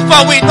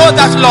 for we know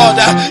that, Lord,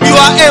 you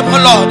are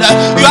able, Lord,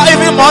 you are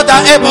even more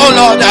than able,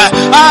 Lord.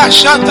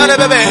 Shantare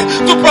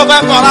Bebe. To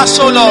provide for us,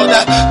 oh Lord.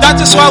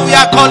 That is why we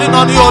are calling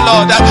on you,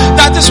 Lord.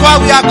 That is why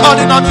we are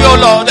calling on you,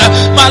 Lord.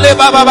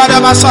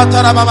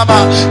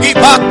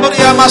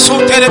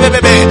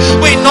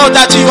 We know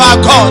that you are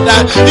God.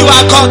 You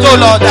are God, oh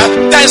Lord.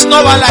 There is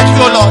no one like you,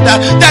 oh Lord.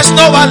 There is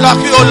no one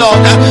like you, oh Lord.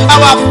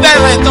 Our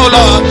parents, oh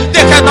Lord,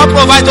 they cannot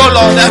provide, oh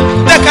Lord.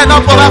 They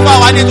cannot provide for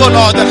our needs, oh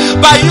Lord.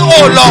 By you,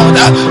 oh Lord.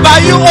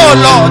 By you, oh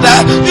Lord.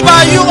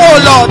 By you, oh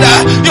Lord.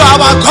 You are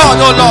our God,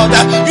 oh Lord.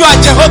 You are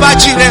Jehovah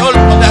Jireh, oh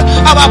Lord.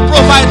 our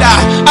provider,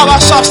 our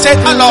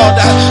sustainer, Lord.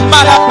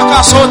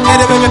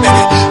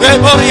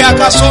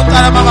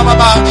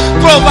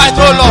 Provide,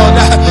 oh Lord.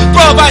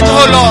 Provide,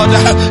 oh Lord.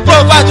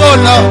 Provide, oh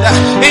Lord.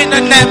 In the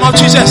name of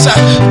Jesus.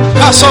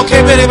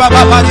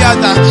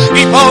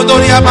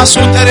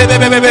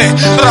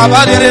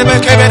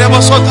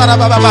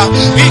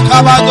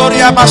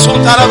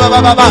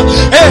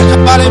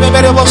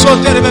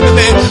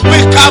 We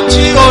come to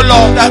you, oh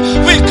Lord.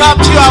 We come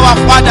to you, our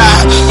Father.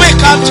 We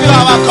come to you,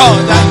 our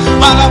God.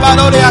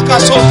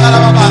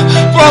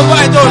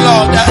 Provide, oh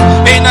Lord,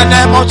 in the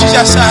name of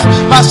Jesus.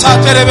 Provide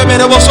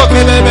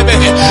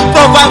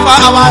for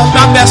our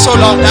members, oh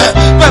Lord.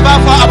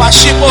 Provide for our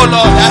sheep, oh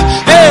Lord.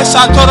 Hey,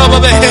 Santoro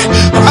Bebe,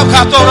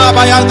 Rakatora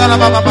Bayana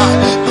Mama,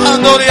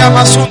 Andoria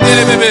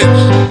Masundere Bebe,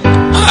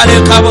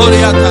 Ale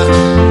Caboriata,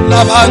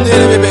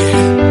 Lavandere Bebe,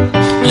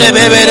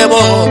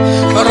 Lebebo,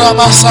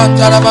 Rama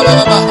Santa Baba,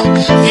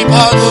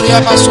 Ipandoria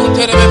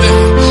Masundere Bebe,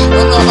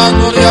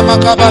 Ramandoria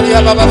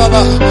Macabaria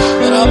Baba,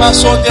 Rama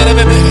Sondere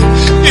Bebe,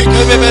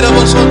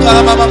 Ikebebo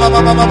Santa Baba,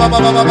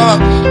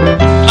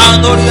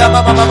 Andoria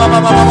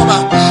Mama,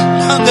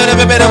 Andere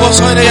Bebe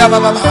Soria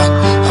Baba,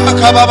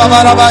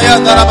 Acababa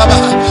Bayana Baba,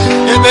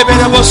 Bebe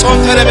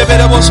Sontere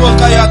Bebe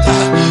Sokayata,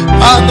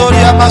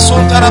 Andoria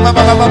Masonta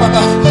Baba,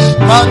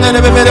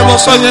 Mandere Bebe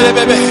Sonere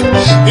Bebe,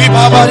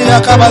 Ibabaria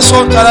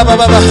Cabasonta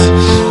Baba,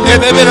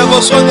 Bebe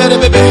Sonere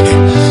Bebe,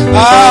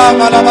 Ah,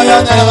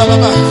 Malabayana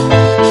Baba,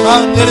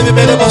 Mandere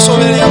Bebe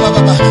Sonere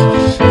Baba,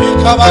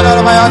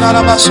 Icabana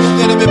Bayana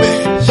Masundere Bebe,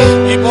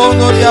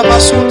 Ibondoria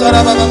Masonta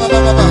Baba,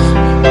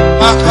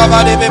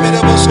 Macabare Bebe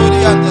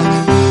Sorianda,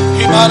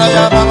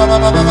 Ibaraya Baba,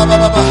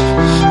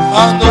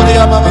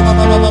 Andoria Baba,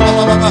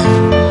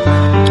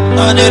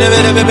 Mandere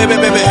Bebe,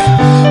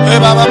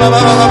 Baba,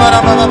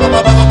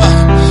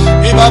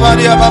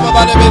 Ibabaria Baba,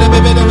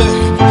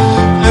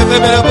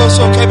 Bebe,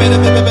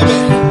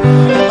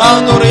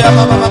 Andoria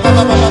Baba.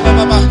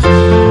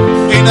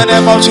 In the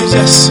name of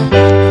Jesus,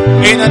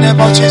 in the name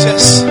of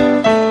Jesus,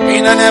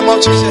 in the name of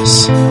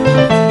Jesus,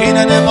 in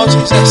the name of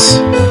Jesus,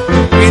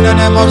 in the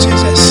name of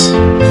Jesus,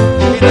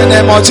 in the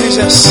name of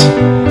Jesus,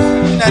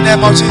 in the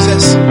name of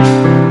Jesus.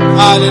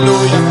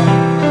 Hallelujah.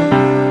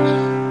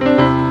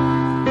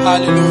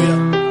 Hallelujah.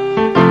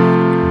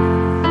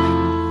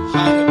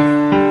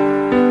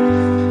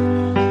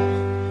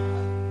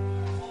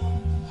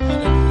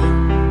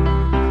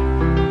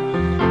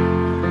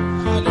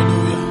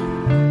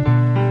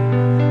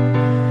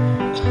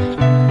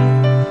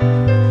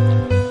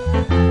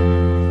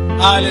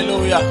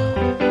 Hallelujah.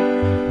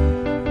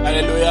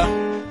 Hallelujah.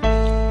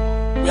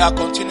 We are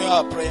continuing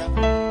our prayer.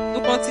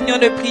 Nous continuons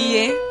de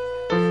prier.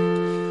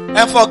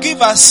 And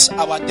forgive us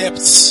our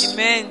debts.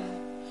 Amen.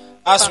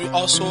 As we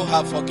also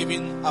have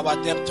forgiven our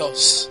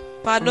debtors.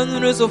 Pardonne-nous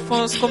nos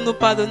offenses comme nous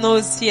pardonnons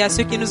aussi à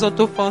ceux qui nous ont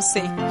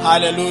offensés.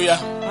 Hallelujah.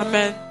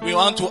 Amen. We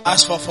want to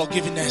ask for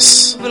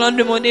forgiveness. Nous voulons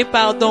demander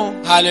pardon.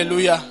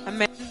 Hallelujah.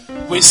 Amen.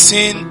 We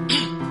sin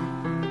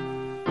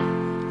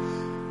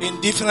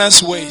in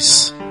different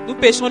ways. Nous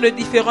péchons de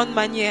différentes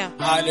manières.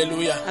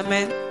 Hallelujah.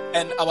 Amen.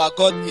 And our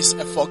God is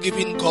a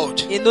forgiving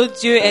God. Et notre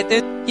Dieu est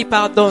un Dieu qui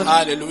pardonne.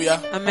 Hallelujah.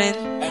 Amen.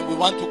 And we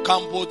want to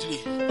come boldly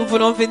Nous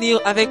voulons venir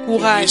avec to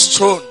courage His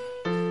throne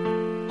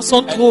dans son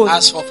and trône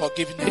ask for et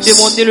forgiveness.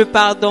 demander le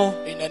pardon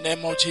In the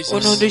name of Jesus. au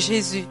nom de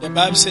Jésus. The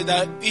Bible says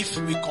that if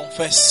we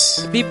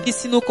confess, La Bible dit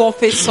si nous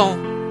confessons,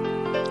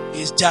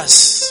 He's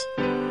just.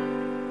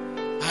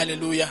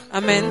 Hallelujah.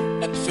 Amen,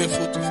 And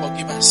faithful to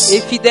forgive us.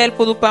 et fidèle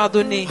pour nous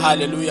pardonner.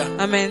 Hallelujah.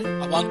 Amen.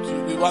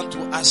 We want to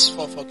ask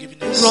for Nous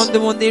forgiveness voulons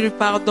demander le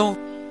pardon,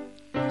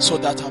 so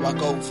that our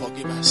God will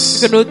forgive us.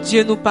 que notre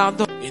Dieu nous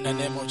pardonne In the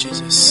name of au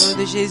Jesus.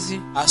 nom de Jésus.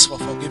 Ask for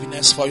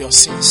forgiveness for your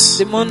sins,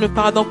 Demande le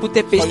pardon pour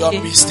tes for your péchés,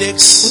 pour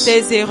mistakes,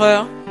 tes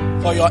erreurs,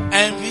 for your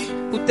envy,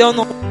 pour ton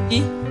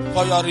envie,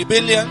 for your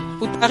rebellion,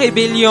 pour ta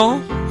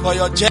rébellion, for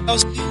your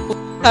jealousy, pour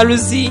ta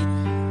jalousie,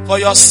 for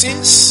your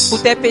sins,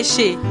 pour tes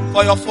péchés,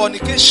 for your pour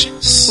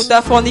fornications.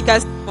 ta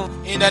fornication.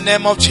 In the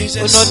name of Au nom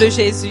Jesus. de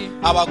Jésus.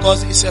 Our God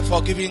is a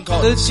forgiving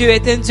God. Notre Dieu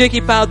est un Dieu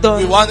qui pardonne.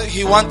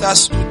 He wants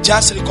us to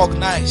just Il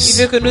recognize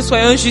veut que nous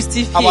soyons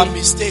justifiés our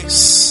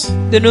mistakes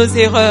de nos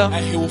erreurs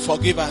and He will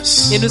forgive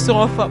us. et nous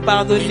serons In the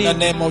pardonnés.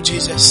 name of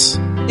Jesus.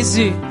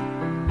 Jésus,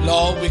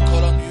 Lord, we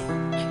call on you.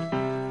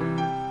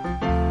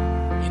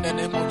 In the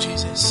name of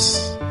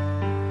Jesus.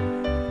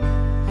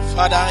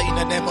 Father, in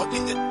the name of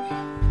Jesus,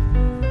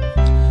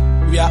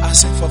 we are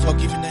asking for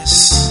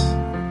forgiveness.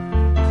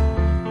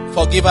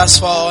 Forgive us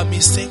for our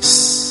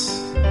mistakes.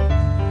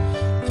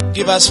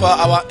 Forgive us for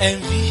our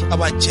envy,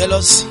 our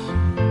jealousy,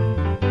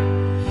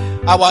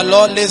 our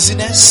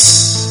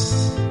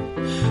lawlessness,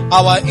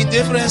 our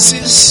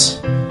indifferences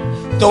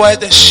toward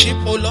the sheep,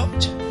 O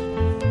Lord.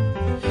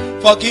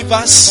 Forgive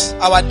us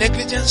our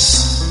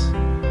negligence.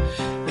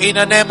 In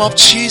the name of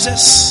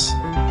Jesus.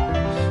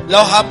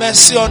 Lord, have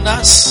mercy on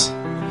us.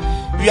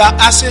 We are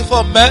asking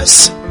for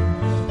mercy.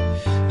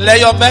 Let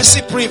your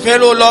mercy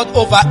prevail, O Lord,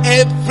 over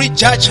every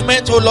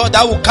judgment, O Lord,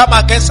 that will come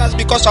against us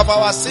because of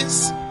our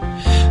sins,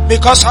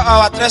 because of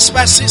our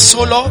trespasses,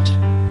 O Lord,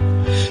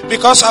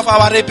 because of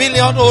our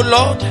rebellion, oh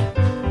Lord.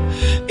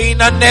 In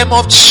the name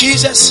of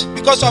Jesus,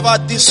 because of our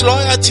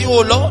disloyalty,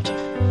 oh Lord.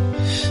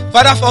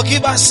 Father,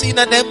 forgive us in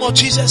the name of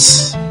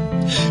Jesus.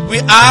 We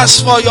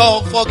ask for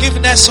your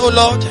forgiveness, oh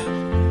Lord.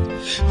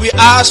 We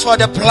ask for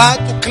the blood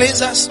to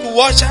cleanse us, to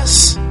wash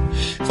us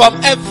from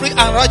every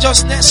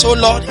unrighteousness, oh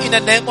Lord, in the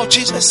name of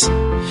Jesus.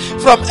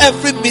 From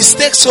every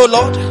mistake, oh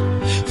Lord.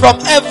 From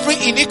every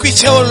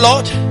iniquity, oh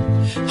Lord.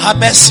 Have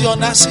mercy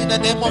on us in the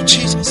name of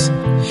Jesus.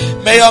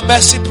 May your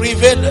mercy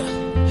prevail.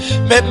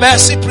 May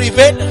mercy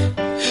prevail.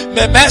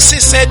 May mercy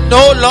say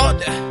no, Lord.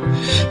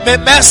 May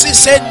mercy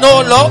say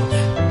no, Lord.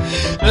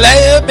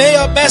 May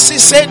your mercy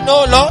say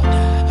no, Lord.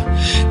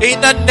 In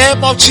the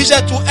name of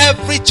Jesus, to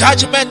every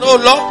judgment, oh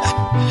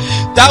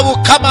Lord, that will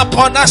come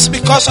upon us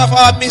because of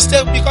our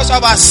mistake, because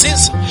of our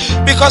sins,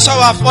 because of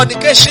our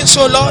fornications,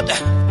 oh Lord,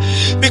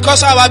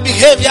 because of our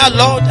behavior,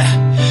 Lord.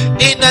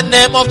 In the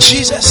name of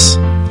Jesus,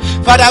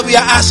 Father, we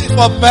are asking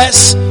for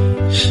mercy.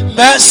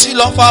 Mercy,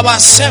 Lord, for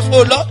ourselves,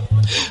 oh Lord,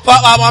 for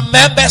our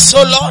members,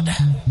 oh Lord.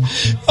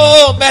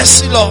 Oh,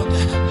 mercy, Lord.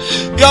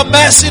 Your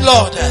mercy,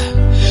 Lord.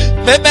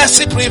 May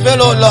mercy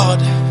prevail, oh Lord.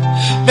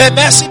 May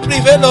mercy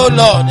prevail, oh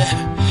Lord.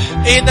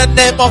 In the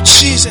name of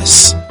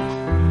Jesus.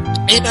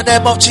 In the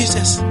name of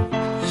Jesus.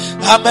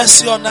 Have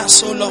mercy on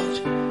us, oh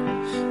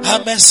Lord.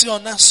 Have mercy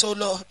on us, oh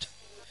Lord.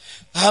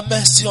 Have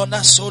mercy on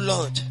us, oh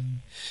Lord.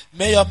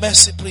 May your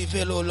mercy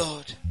prevail, oh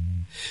Lord.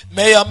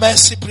 May your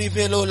mercy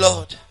prevail, oh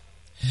Lord.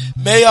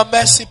 May your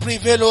mercy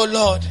prevail, oh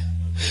Lord.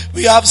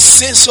 We have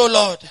sinned, oh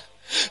Lord.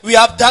 We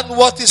have done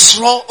what is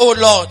wrong, oh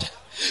Lord.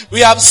 We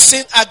have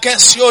sinned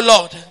against you, oh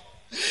Lord.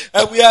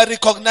 And we are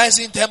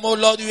recognizing them, oh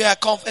Lord. We are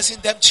confessing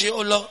them to you,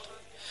 oh Lord.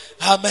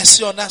 Have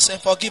mercy on us and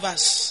forgive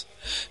us.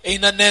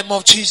 In the name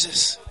of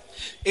Jesus.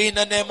 In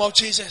the name of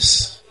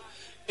Jesus.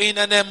 In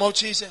the name of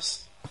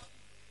Jesus.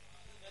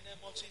 In the name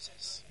of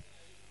Jesus.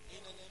 In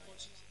the name of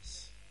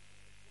Jesus.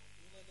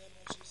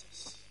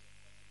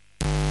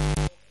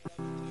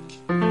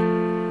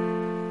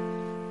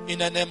 In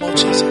the name of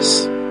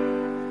Jesus.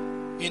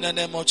 In the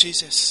name of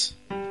Jesus.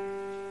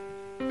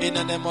 In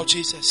the name of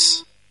Jesus.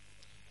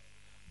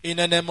 In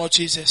the name of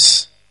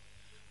Jesus.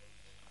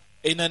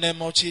 In the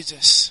name of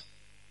Jesus.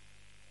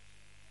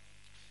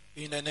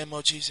 In the name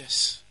of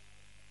Jesus.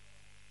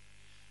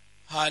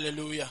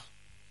 Hallelujah.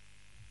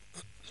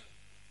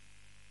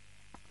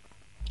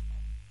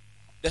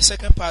 The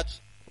second part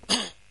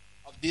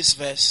of this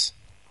verse,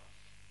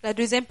 La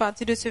deuxième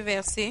partie de ce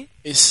verset,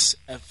 is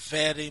a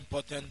very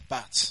important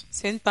part.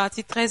 c'est une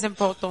partie très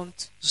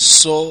importante.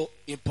 So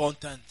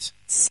important.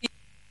 Si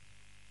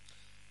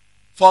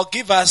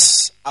Forgive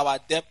us our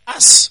debt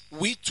as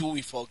we too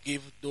we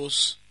forgive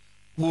those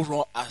who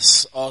wrong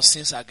us or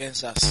sins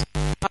against us.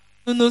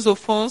 nous nos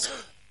offenses,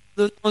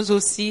 donnons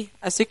aussi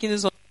à ceux qui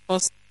nous ont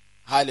offensés.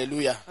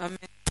 Hallelujah. Amen.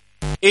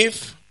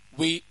 If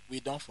we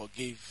don't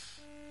forgive,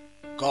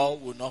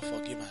 God will not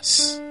forgive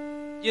us.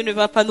 Dieu ne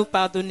va pas nous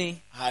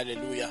pardonner.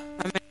 Hallelujah.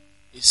 Amen.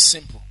 It's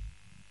simple.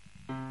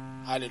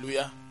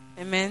 Hallelujah.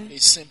 Amen.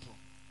 It's simple.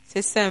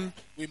 C'est simple.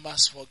 We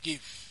must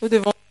forgive. Nous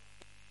devons,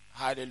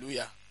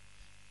 Hallelujah.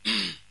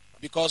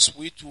 Because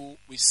we too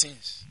we sin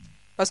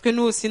parce que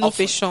nous aussi nous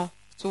Often. péchons.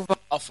 Souvent.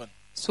 often.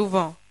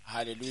 Souvent.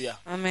 Hallelujah.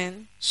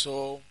 Amen.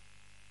 So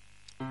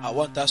I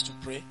want us to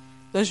pray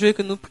Donc je veux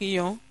que nous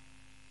prions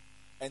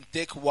and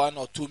take 1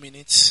 or 2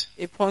 minutes.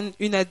 et prendre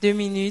 1 à 2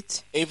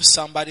 minutes. If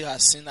somebody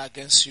has sinned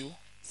against you,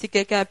 Si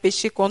quelqu'un a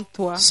péché contre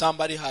toi,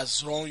 somebody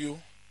has wronged you,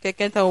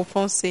 quelqu'un t'a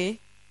offensé,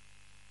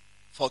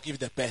 forgive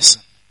the person.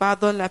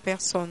 pardonne la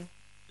personne.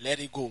 Let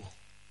it go.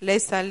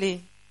 Laisse aller.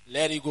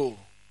 Let it go.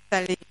 Laisse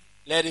aller.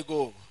 Let it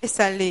go. Laisse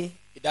aller.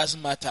 It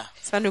doesn't matter.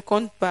 Ça ne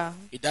compte pas.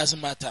 It doesn't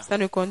matter. Ça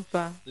ne compte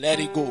pas. Let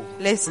it go.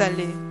 Laisse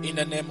aller. In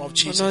the name of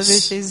Au nom de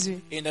Jesus. Jésus.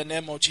 In the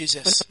name of Au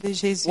Jesus. nom de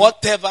Jésus.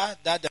 Whatever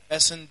that the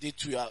person did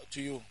to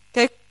you,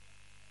 Quelle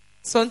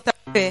personne t'a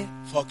fait,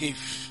 forgive.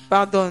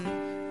 pardonne.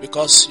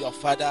 Because your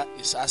Father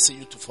is asking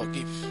you to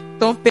forgive,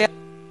 Ton Père,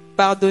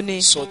 pardonner.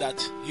 so that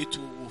He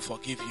too will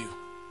forgive you.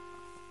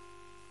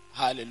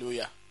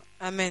 Hallelujah.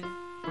 Amen.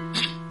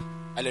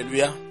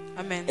 Hallelujah.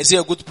 Amen. Is it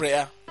a good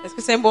prayer? Est-ce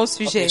que c'est un bon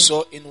sujet? Okay,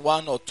 so in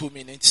 1 or 2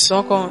 minutes,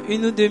 Donc en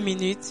 1 ou 2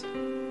 minutes,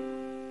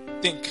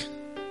 think.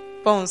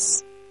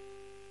 pense.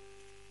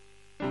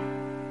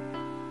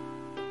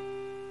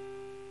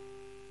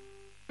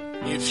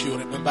 If you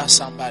remember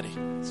somebody,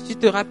 Si tu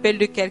te rappelles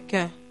de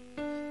quelqu'un,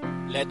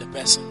 let the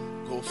person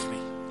go free.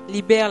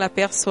 libère la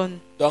personne.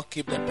 Don't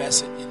keep the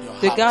person in your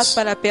Ne garde house.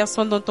 pas la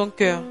personne dans ton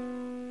cœur.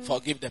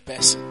 Forgive the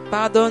person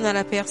Pardonne à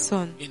la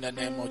personne. in the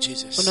name of Au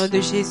Jesus. nom de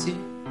Jésus.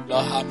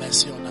 Lord, have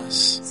mercy on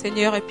us.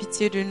 Seigneur, aie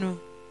pitié de nous.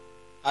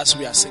 As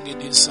we are singing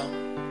this song,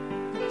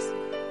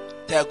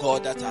 tell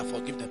God that I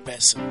forgive the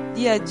person.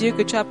 Dis à Dieu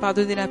que tu as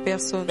pardonné la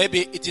personne.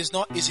 Maybe it is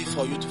not easy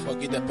for you to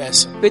forgive the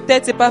person.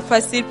 Peut-être c'est pas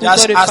facile pour toi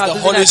Just de ask the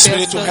pardonner la Holy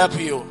Spirit to personne. help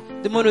you.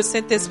 Demande au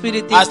Saint-Esprit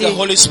de Ask the t'aider.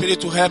 Holy Spirit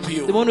to help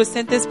you. Demande au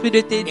Saint-Esprit de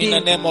In the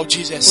t'aider. name of Au nom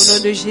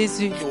Jesus. de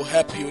Jésus. He will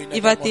help you in the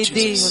Il va name of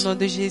t'aider au Jesus. nom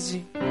de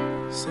Jésus.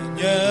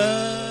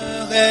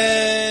 Seigneur,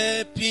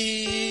 aie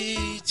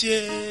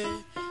pitié,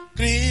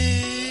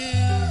 Christ.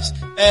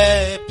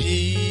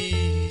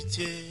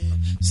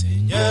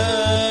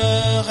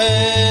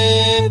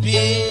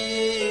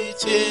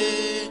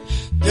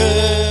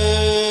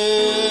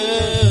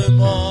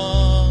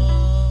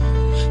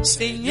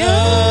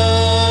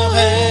 Seigneur,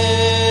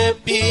 aie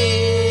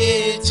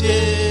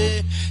pitié.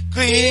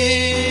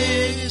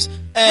 Christ,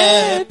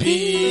 aie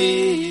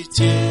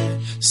pitié.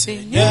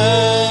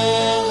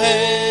 Seigneur,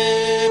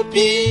 aie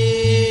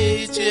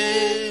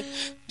pitié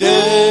de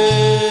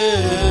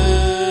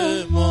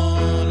moi.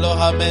 Lord,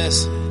 have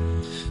mercy.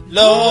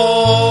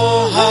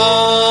 Lord,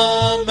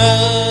 have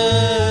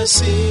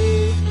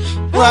mercy.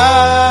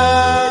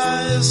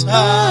 Christ,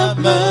 have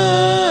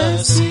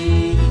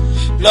mercy.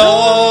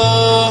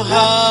 Lord,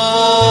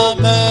 have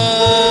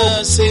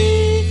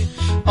mercy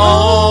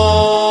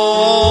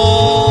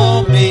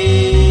on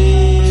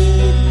me.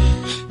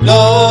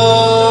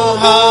 Lord,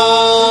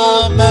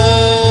 have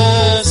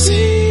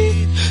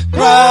mercy.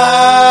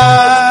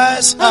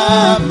 Christ,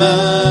 have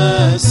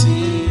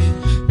mercy.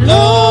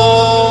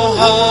 Lord,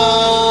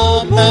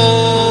 have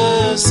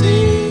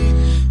mercy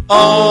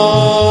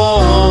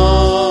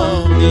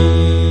on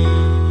me.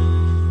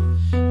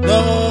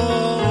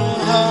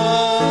 Lord,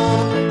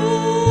 have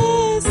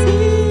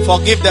mercy.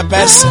 Forgive the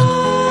person.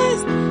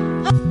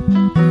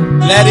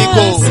 Let it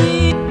go.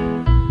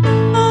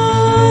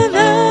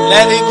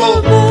 Let it go.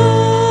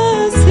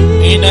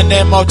 In the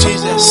name of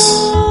Jesus.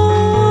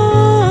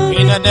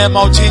 In the name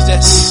of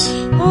Jesus.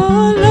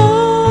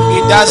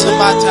 It doesn't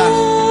matter.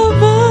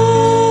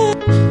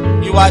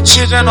 You are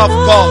children of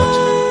God.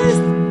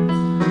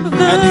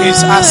 And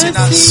He's asking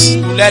us to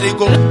let it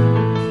go.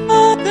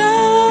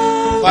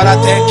 Father,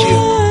 thank you.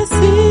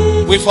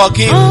 We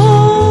forgive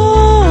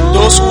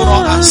those who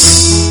wrong us.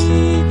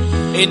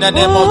 In the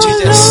name of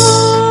Jesus.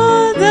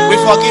 We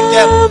forgive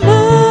them.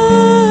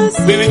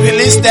 We will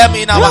release them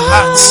in our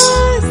hearts.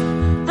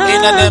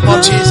 In the name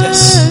of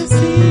Jesus.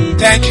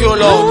 Thank you,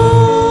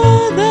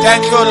 Lord.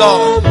 Thank you,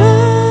 Lord.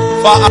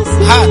 For our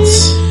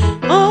hearts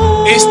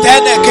is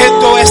turned again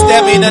towards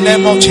them in the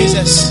name of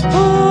Jesus.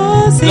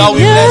 Lord,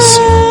 we bless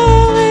you.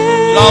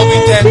 Lord, we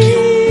thank you.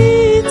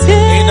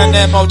 In the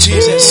name of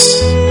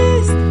Jesus.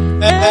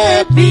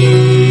 Aie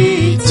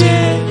pitié,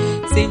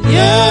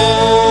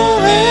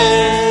 Seigneur,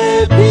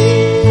 aie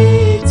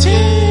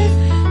pitié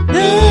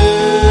de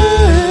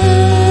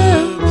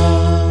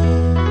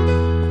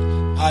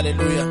moi.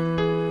 Hallelujah.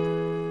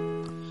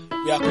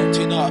 We are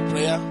continuing our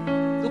prayer.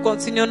 Nous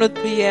continuons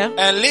notre prière.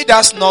 And lead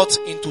us not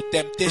into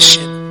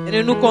temptation, Et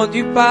ne nous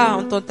conduis pas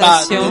en but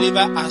tentation,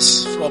 deliver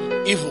us from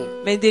evil.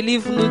 mais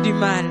délivre-nous du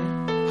mal.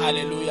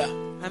 Hallelujah.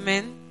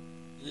 Amen.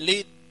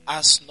 Lead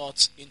us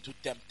not into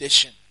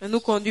temptation. Ne nous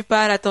conduis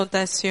pas à la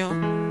tentation.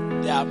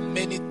 There are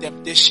many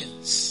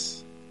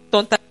temptations.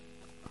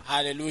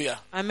 Hallelujah.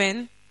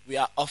 Amen. We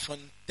are often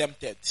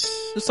tempted.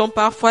 Nous sommes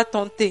parfois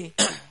tentés.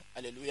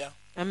 Hallelujah.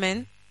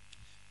 Amen.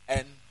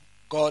 And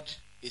God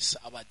is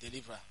our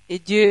deliverer. Et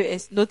Dieu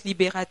est notre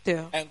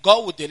libérateur. And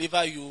God will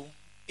deliver you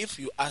if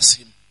you ask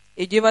Him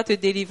Et Dieu va te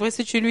délivrer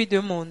si tu lui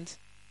demandes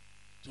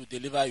to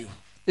deliver you.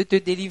 de te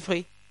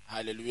délivrer.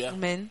 Hallelujah.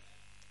 Amen.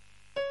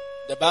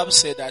 The Bible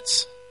said that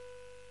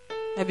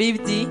La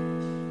Bible dit,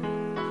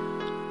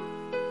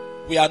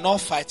 we are not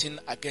fighting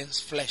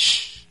against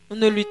flesh. nous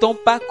ne luttons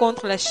pas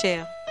contre la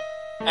chair.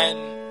 And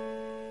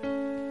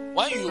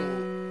when you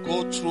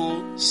go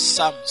through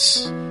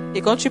Psalms,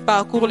 Et quand tu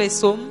parcours les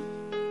psaumes,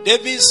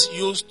 David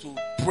used to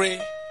pray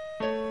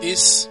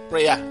this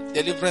prayer,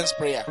 deliverance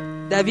prayer,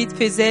 David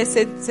faisait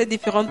ces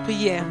différentes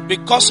prières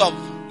because of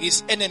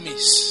his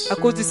enemies. à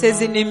cause de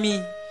ses ennemis.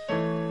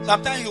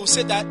 Sometimes he will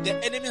say that the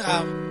enemy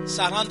have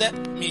surrounded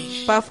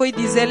me. Parfois, il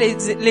disait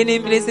les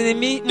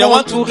ennemis They m'ont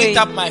want to entouré. eat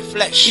up my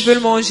flesh. Ils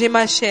veulent manger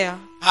ma chair.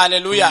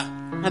 Hallelujah.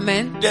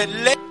 Amen. They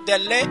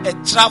lay a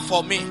trap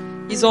for me.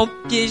 Ils ont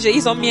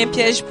mis un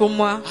piège pour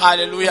moi.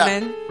 Hallelujah.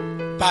 Amen.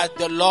 But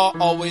the Lord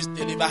always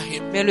deliver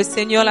him. Mais le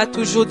Seigneur l'a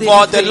toujours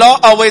For the délivré. Lord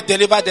always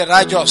deliver the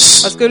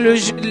righteous. Parce que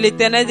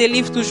l'Éternel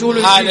délivre toujours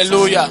le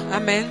Hallelujah. juste.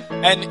 Amen.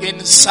 And in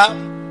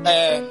some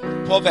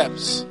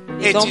Proverbs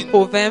Et dans 18,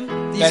 Proverbe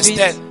verse 18,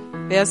 10,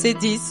 verset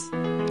 10,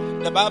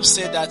 the Bible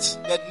said that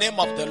the name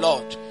of the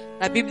Lord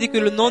la Bible dit que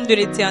le nom de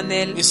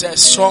l'Éternel is a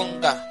strong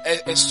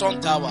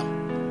tower.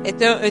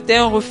 est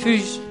un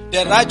refuge.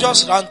 The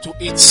righteous run to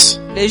it,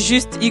 Les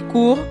justes y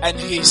courent and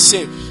he is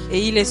saved. et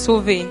il est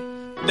sauvé.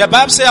 The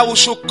Bible says we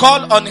should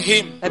call on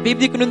him, La Bible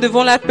dit que nous devons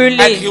and he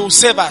l'appeler will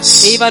save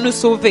us. et il va nous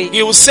sauver.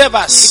 He will save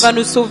Il us va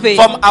nous sauver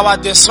from our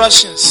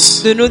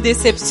destructions, de nos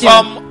déceptions,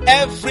 from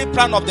every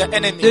plan of the de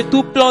enemy,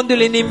 tout plan de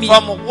l'ennemi,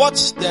 from what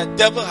the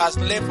devil has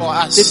laid for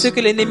de ce us. que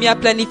l'ennemi a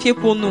planifié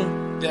pour nous.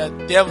 The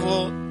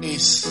devil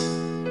is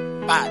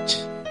bad.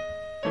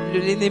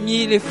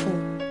 L'ennemi, il est fou.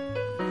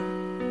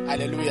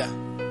 Hallelujah.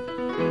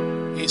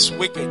 He's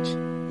wicked,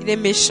 Il est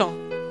méchant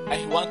and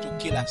he wants to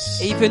kill us.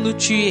 et il veut nous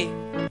tuer.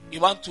 He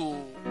wants to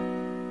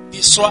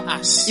destroy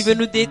us. Il veut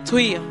nous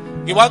détruire.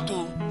 He wants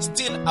to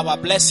steal our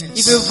Il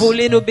blessings. veut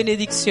voler nos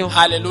bénédictions.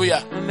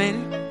 Hallelujah. Amen.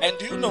 And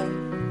do you know,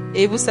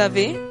 Et vous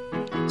savez,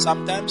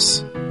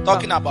 sometimes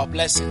talking about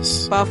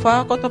blessings,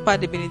 parfois, quand on parle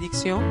de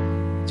bénédictions,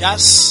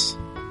 just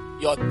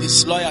your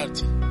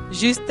disloyalty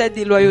juste ta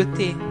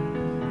déloyauté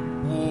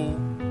will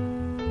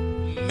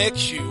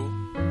make you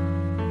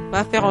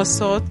va faire en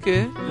sorte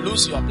que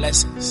lose your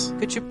blessings.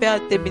 tu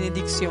perds tes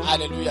bénédictions.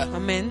 Hallelujah.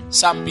 Amen.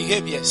 Some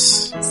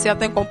behaviors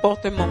Certains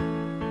comportements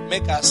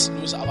make us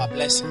lose our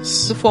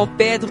blessings. nous font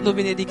perdre nos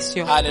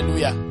bénédictions.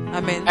 Hallelujah.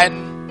 Amen.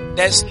 And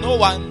there's no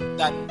one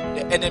than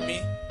the enemy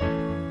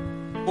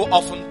who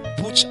often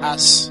push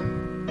us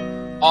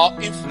or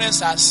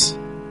influence us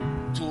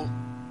to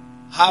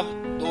have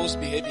those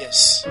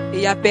behaviors Et il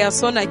n'y a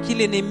personne à qui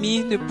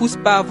l'ennemi ne pousse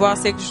pas à avoir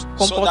ces so that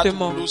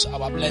comportements we lose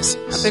our blessings.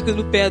 afin que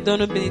nous perdons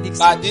nos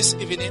bénédictions. But this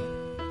evening,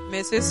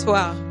 Mais ce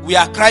soir, we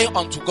are crying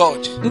unto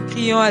God, nous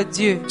crions à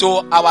Dieu,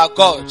 to our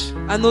God.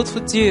 à notre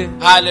Dieu.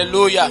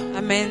 Hallelujah.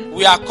 Amen.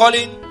 We are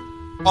calling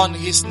on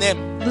His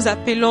name. Nous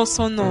appelons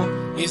son nom.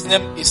 His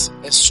name is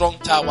a strong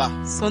tower.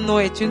 Son nom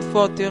est une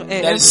forteresse,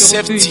 There un is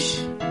safety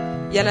refuge.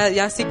 Il y a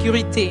la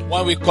sécurité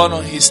when we call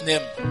on His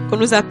name. quand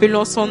nous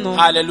appelons son nom.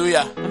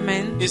 Hallelujah.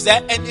 Amen. Is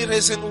there any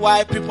reason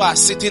why people are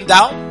sitting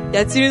down? Y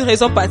a-t-il une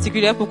raison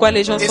particulière pourquoi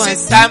les gens Is sont it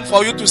assis? time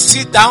for you to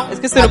sit down?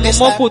 Est-ce que c'est at le this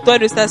moment time? pour toi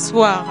de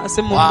s'asseoir à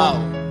ce moment?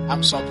 Wow,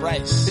 I'm Je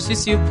surprised. suis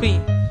surpris.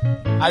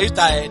 Are you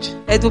tired?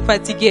 Êtes-vous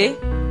fatigué?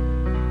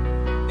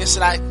 It's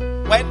like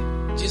when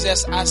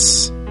Jesus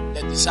asked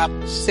the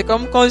disciples, C'est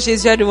comme quand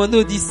Jésus a demandé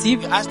aux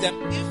disciples, He asked them,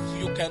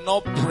 if you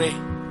cannot pray,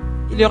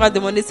 il leur a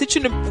demandé, si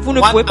vous ne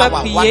One pouvez pas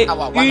hour, prier one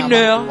hour, one une hour,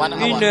 heure, one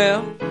hour. une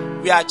heure,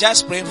 we are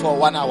just praying for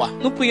 1 hour.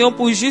 nous prions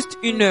pour juste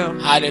une heure.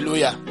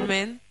 Hallelujah.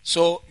 Amen.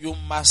 So you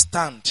must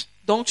stand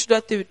Donc tu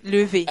dois te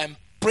lever and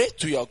pray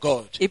to your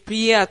God. et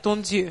prier à ton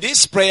Dieu.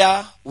 This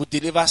prayer will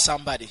deliver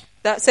somebody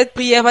Cette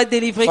prière va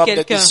délivrer from the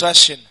quelqu'un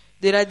destruction,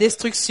 de la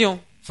destruction,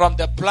 from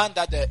the plan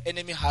that the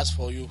enemy has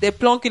for you. des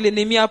plans que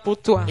l'ennemi a pour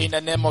toi. In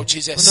the name of Au nom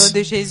Jesus,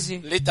 de Jésus.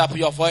 lift up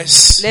your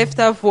voice Lève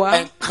ta voix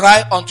and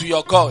cry unto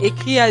your God et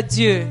crie à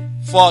Dieu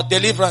for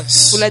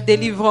deliverance. pour la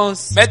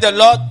délivrance. May the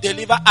Lord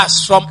deliver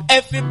us from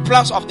every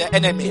plan of the Et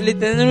enemy,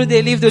 l'Éternel nous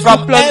délivre de tout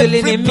from plan de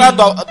every l'ennemi, plan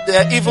of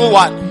the evil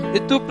one. de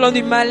tout plan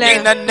du malin.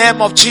 In the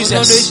name of Au nom de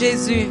Jesus,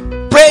 Jésus.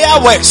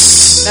 prayer works.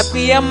 La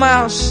prière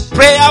marche.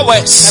 Prayer La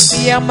works.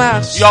 prière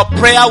marche. Your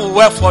prayer will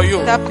work for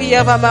you. Ta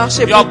prière va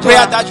marcher Your pour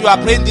prayer toi. that you are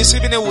praying this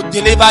evening will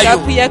deliver La you.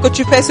 prière que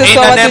tu fais ce In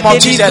soir the va name te of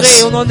délivrer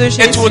Jesus, au nom de it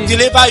will Jésus.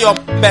 deliver your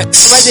Ça va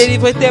members.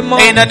 délivrer tes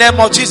membres In the name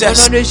of au Jesus,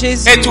 nom de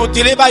Jésus. it will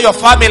deliver your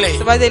family.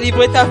 Ça va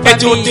délivrer ta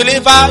It will famille.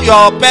 deliver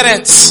your Ça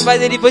parents va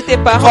délivrer tes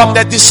from parents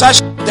the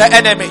destruction of the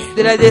enemy.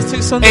 de la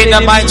destruction de In the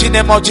l'ennemi. mighty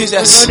name of Au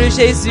Jesus, nom de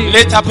Jésus.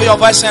 lift up your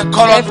voice and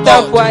call Lève on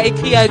ta God. voix et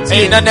crie à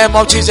Dieu. In the name of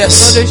Au nom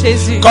Jesus, de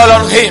Jésus. call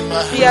on Him.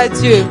 Crie à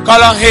Dieu.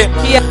 Call on Him.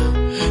 Crie à...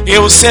 He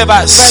will save Il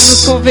va nous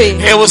us. sauver.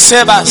 He will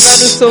save Il va nous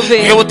us.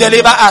 sauver. He will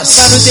deliver us.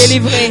 Il va nous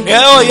délivrer.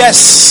 Oh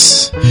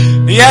yes.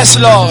 Yes,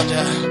 Lord.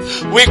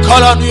 We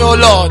call on you,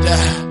 Lord.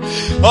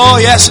 Oh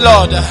yes,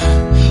 Lord.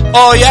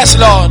 Oh yes,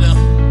 Lord.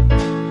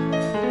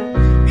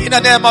 In the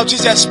name of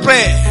Jesus,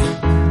 pray.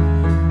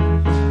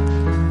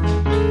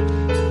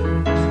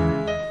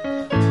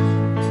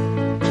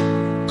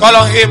 Call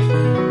on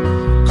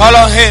Him. Call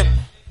on Him.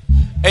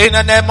 In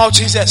the name of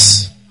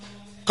Jesus.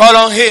 Call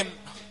on Him.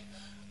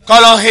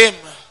 Call on Him.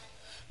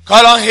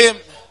 Call on Him.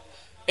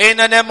 In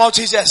the name of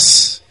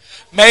Jesus.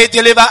 May He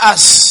deliver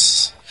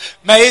us.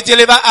 May He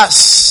deliver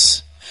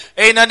us.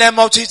 In the name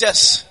of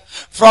Jesus.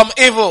 From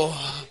evil.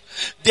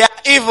 They are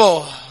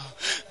evil.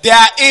 They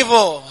are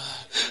evil.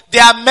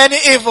 There are many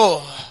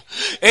evil.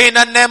 In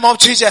the name of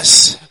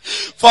Jesus.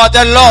 For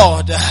the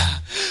Lord.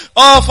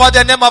 Oh, for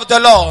the name of the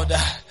Lord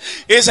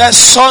is a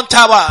strong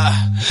tower.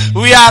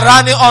 We are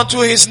running unto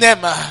His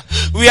name.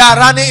 We are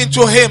running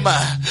into Him.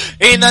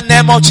 In the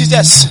name of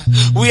Jesus.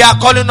 We are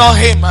calling on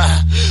Him.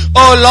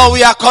 Oh Lord,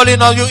 we are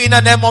calling on you in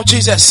the name of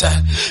Jesus.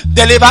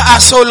 Deliver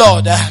us, oh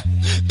Lord.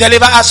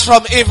 Deliver us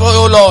from evil,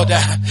 O Lord.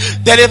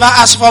 Deliver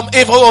us from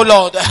evil, O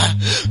Lord.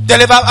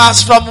 Deliver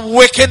us from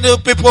wicked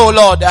people, O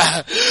Lord.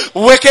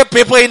 Wicked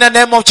people in the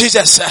name of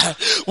Jesus.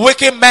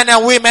 Wicked men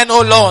and women,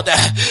 O Lord.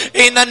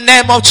 In the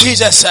name of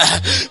Jesus.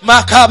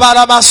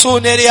 Makabara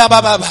masuneria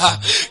bababa.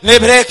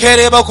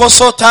 Lebrekere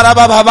bokoso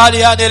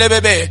tarabababalia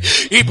nelebebe.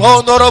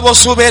 Ibondoro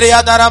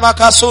bosuberia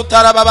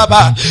naramakasunta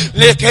bababa.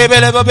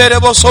 Lekebele bobere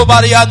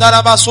bosobaria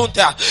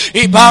naramasunta.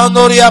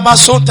 Ibandoria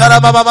masunta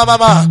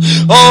bababa.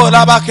 Oh,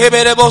 labake.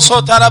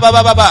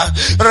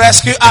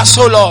 Rescue us,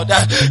 O Lord.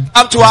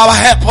 Come to our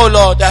help, O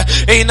Lord.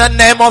 In the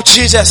name of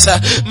Jesus.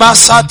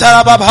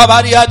 Masanta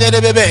bababaria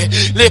nelebebe.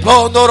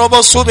 Libondo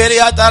robo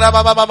suberia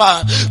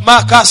tarababa.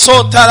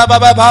 Makasonta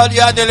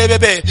bababaria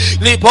nelebebe.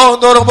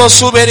 Libondo robo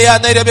suberia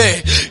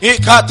nelebe.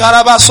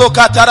 Ikatarabaso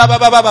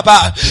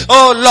katarababa.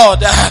 Oh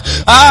Lord.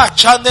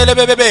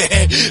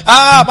 Chanelebebe.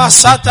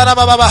 Masanta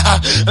bababa.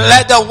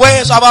 Let the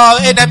ways of our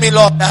enemy,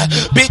 Lord,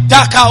 be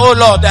darker, O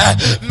Lord.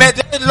 May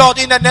they, Lord,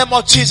 in the name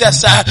of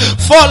Jesus.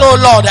 Follow,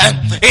 Lord,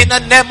 in the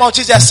name of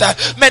Jesus.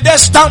 May they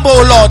stumble,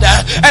 Lord,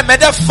 and may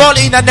they fall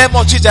in the name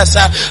of Jesus.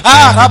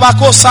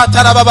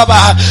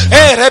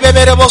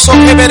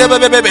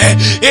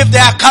 If they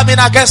are coming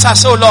against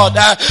us, oh Lord,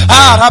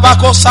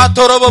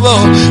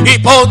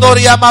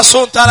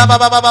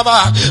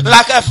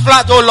 like a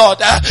flood, oh Lord,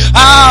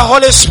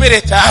 Holy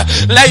Spirit,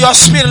 let your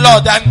spirit,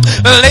 Lord,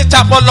 lift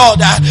up, oh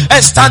Lord,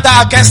 and stand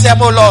against them,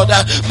 oh Lord.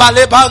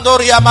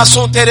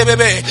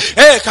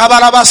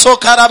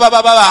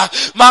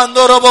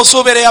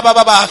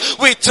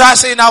 We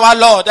trust in our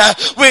Lord.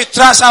 We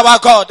trust our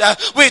God.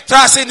 We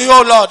trust in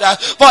you, Lord,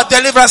 for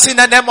deliverance in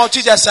the name of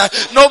Jesus.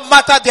 No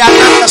matter their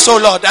numbers, oh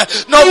Lord.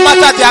 No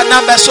matter their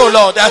numbers, oh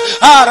Lord.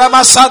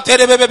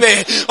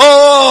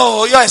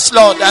 Oh, yes,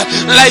 Lord.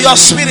 Let your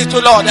spirit, oh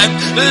Lord,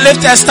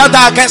 lift and stand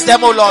against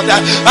them, oh Lord.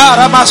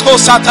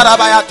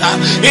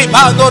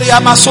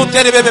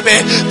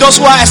 Those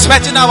who are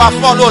expecting our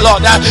fall, oh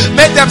Lord,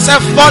 make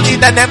themselves fall in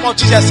the name of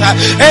Jesus.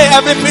 Hey,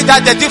 everything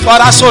that they did for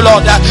us, oh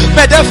Lord,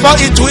 may they fall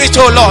into it,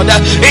 oh Lord,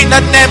 in the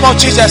name of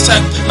Jesus.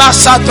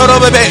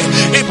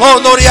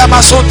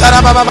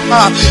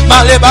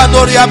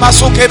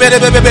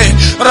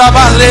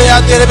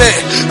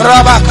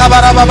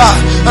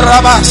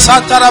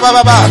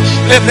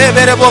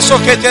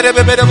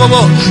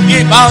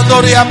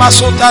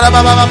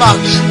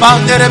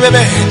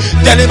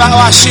 Deliver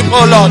our sheep,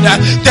 oh Lord.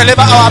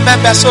 Deliver our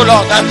members, oh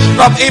Lord,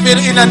 from evil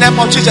in the name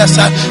of Jesus.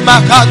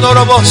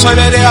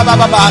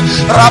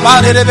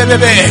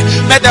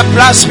 May the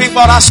blood speak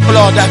for us, oh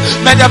Lord.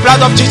 May the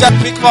blood of Jesus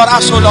speak for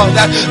us, oh Lord.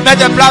 May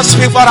the blood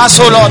speak for us,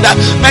 oh Lord.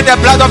 May the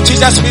blood of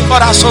Jesus speak for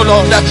us, oh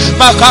Lord.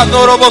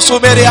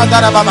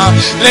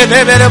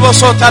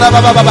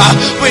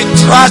 We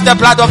trust the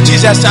blood of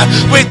Jesus.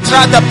 We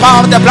trust the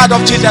power of the blood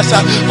of Jesus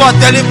for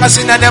deliverance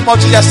in the name of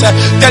Jesus.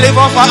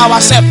 Deliver for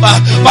ourselves,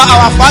 for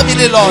our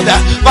family, Lord,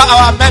 for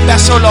our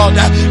members, oh Lord,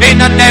 in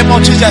the name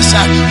of Jesus.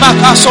 Let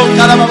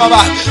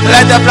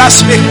the blood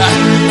speak.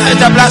 Let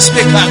the blood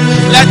speak.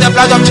 Let the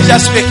blood of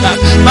Jesus speak.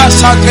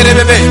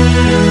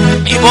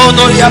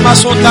 Ibonoria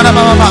masutara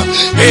baba,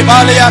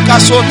 Ibalia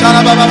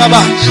kasutara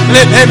baba,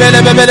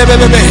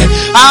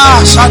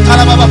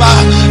 Shatara baba.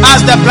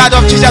 Ask the blood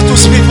of Jesus to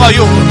speak for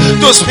you,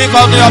 to speak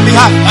on your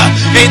behalf,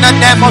 in the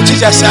name of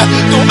Jesus,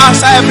 to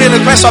answer every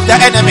request of the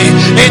enemy,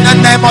 in the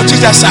name of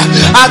Jesus.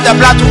 Ask the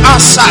blood to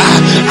answer,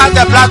 ask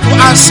the blood to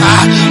answer,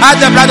 ask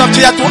the blood of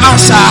Jesus to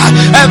answer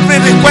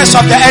every request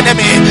of the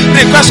enemy,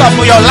 request of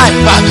your life,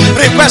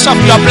 request of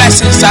your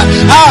blessings.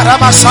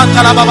 Rama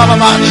Santara baba,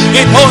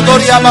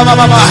 Ibonoria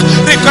baba.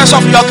 Request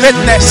of your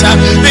greatness,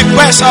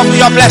 request of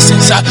your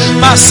blessings.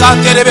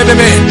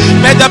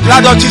 May the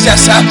blood of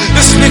Jesus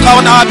speak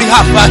on our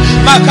behalf.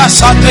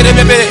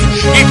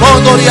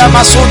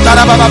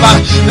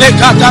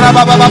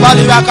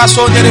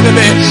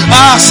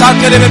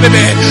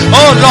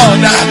 Oh Lord,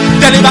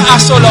 deliver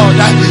us, oh Lord,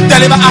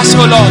 deliver us,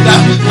 oh Lord.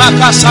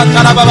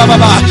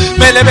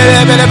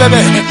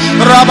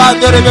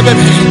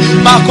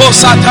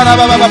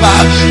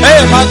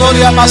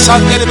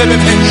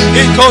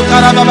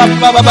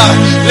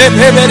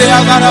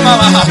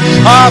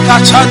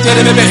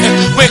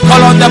 We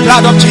call on the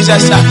blood of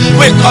Jesus.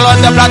 We call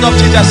on the blood of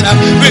Jesus.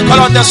 We call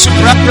on the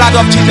supreme blood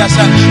of Jesus.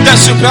 The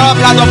supreme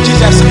blood of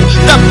Jesus.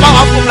 The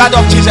powerful blood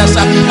of Jesus.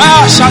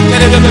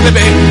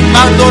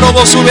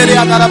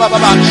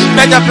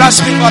 May the blood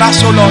speak for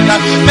us, O Lord.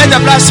 May the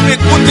blood speak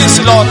good things,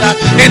 Lord,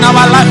 in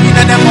our life in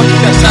the name of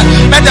Jesus.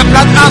 May the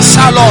blood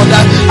answer, Lord.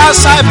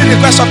 Answer every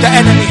request of the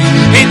enemy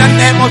in the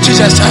name of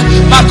Jesus.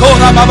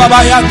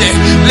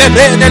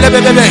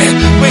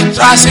 We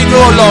trust in you,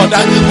 O Lord.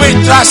 We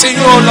trust in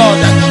you, O Lord.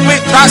 We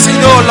trust in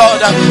you, O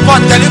Lord, for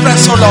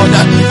deliverance, O Lord.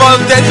 For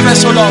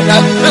deliverance, O Lord.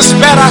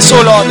 Spare us,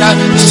 O Lord.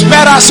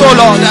 Spare us, O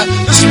Lord.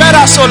 Spare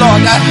us, O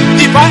Lord.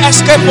 Divine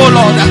escape, O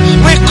Lord.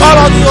 We call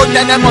on you in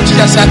the name of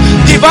Jesus.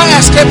 Divine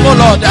escape, O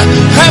Lord.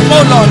 Help, O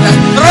Lord.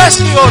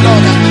 Rescue, O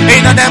Lord.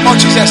 In the name of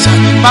Jesus.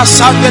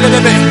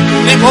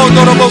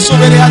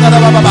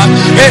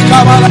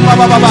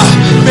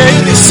 May we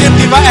receive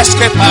divine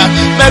escape.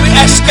 May we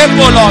escape,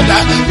 O Lord.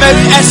 May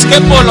we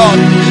escape, O Lord.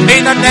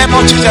 In the name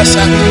of Jesus.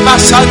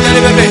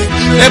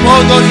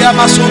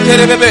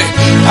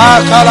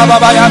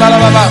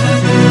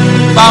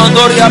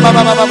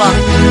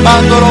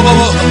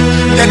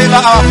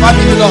 Deliver our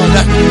family, Lord,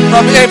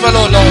 from evil,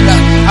 O Lord.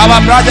 Our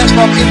brothers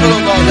from evil, O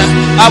Lord.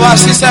 Our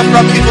sisters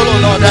from evil, O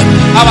Lord.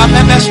 Our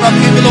members from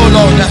evil, O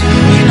Lord.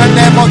 In the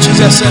name of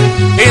Jesus.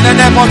 In the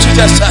name of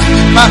Jesus.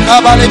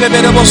 Makabale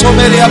bebe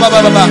bosomeria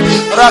baba baba.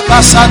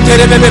 Rakasante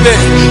bebe.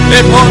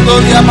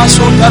 Lepondoria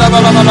masutara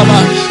baba baba.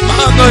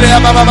 Mandoria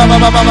baba baba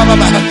baba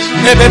baba.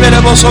 Bebe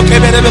bosoke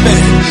bebe.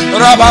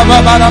 Raba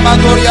baba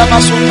mandoria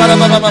masutara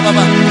baba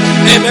baba.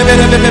 Bebe.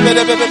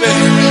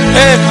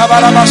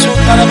 Kabara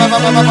masutara baba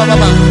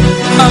baba.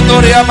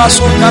 Mandoria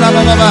masutara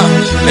baba baba.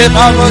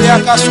 Lepandoria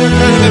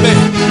kasutara bebe.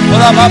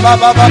 Raba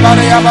baba baba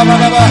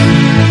baba.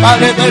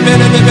 Bale bebe.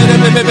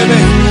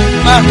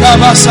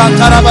 Makaba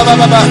santara baba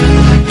baba.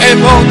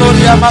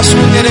 Ebondoria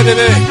masutara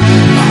bebe.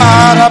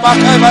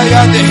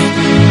 Arabakabayande.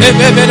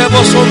 Ebebele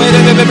bosomere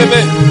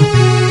bebebebe.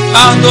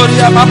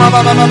 Andoria mama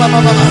mama mama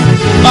mama.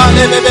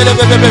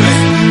 Bebebebe.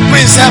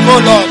 Preserve, O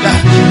Lord.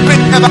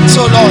 Preserve us, O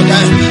Lord.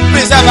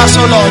 Preserve us, O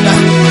Lord.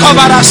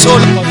 Cover us, O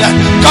Lord.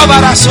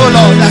 Cover us, O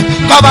Lord.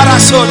 Cover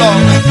us, O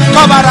Lord.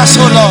 Cover us, O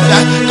Lord.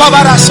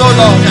 Cover us, O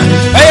Lord.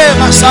 Hey,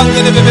 my son, in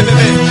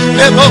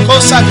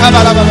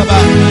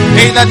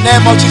the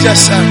name of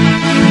Jesus.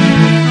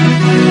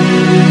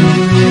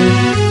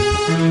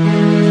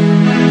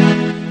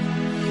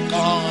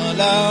 Quand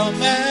la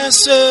main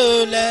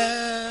se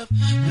lève,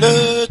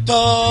 le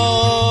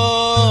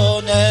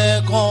temps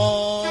est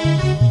grand.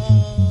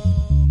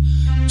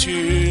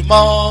 Tu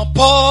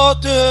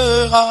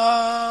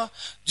m'emporteras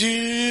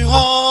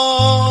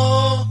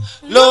durant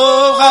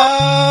l'orage.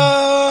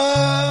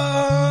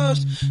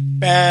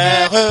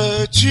 Père,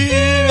 tu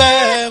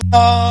es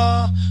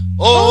roi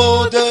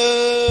au-dessus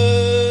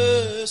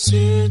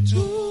de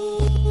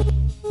tout.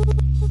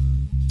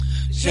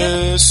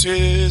 Je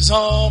suis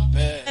en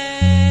paix,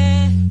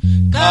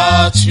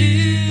 car tu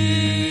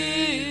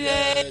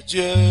es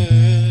Dieu.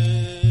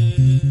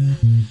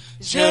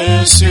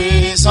 Je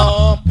suis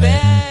en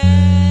paix,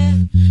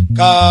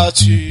 car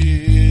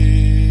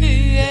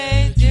tu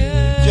es Dieu.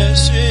 Je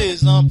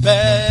suis en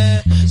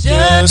paix,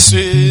 je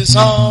suis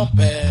en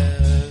paix,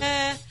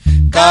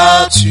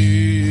 car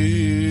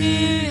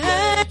tu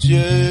es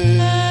Dieu.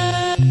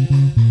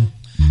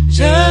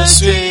 Je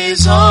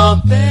suis en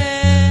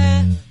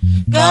paix,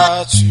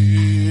 car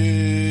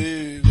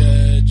tu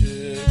es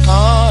Dieu.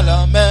 Quand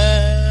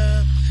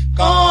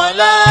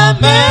la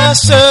main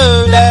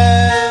se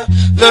lève,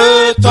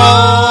 le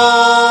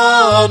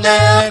temps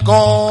est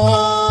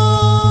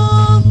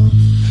grand.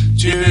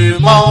 Tu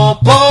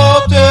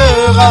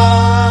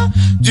m'emporteras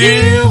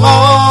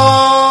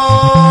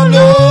durant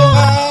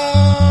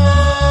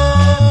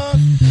l'orage.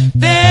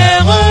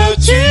 Père,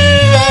 tu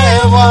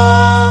es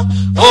roi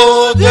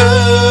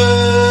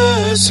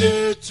au-dessus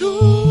de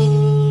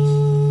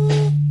tout.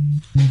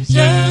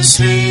 Je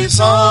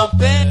suis en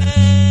paix,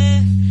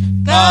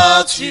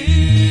 car tu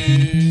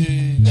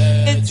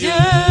es Dieu.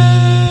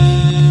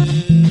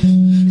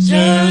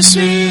 Je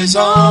suis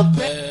en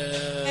paix,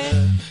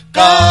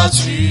 car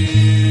tu es.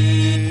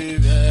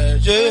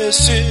 Je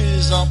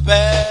suis en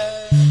paix,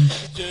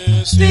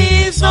 je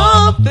suis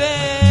en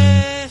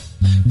paix,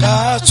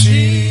 car tu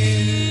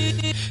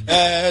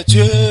es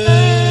Dieu.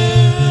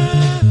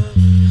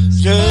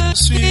 Je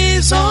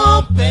suis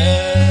en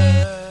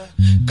paix,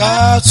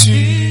 car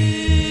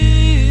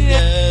tu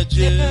es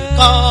Dieu.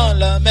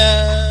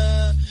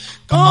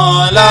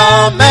 Quand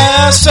la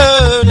main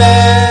se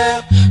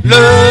lève,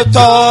 le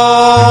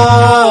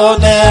temps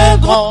est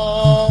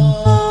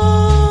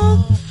grand.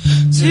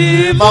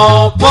 Tu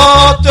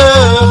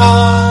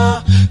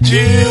m'emporteras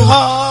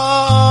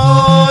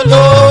durant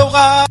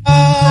l'orage.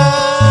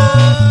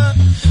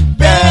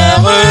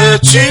 Père,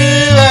 tu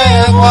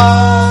es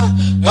roi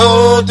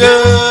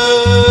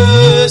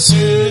au-dessus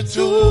de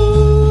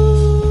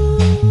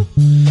tout.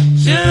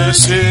 Je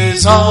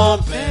suis en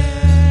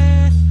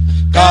paix,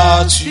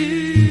 car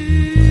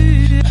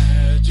tu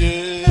es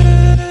Dieu.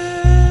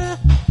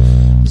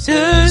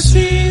 Je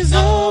suis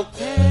en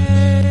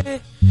paix,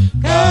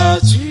 car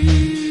tu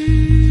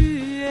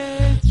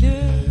es Dieu.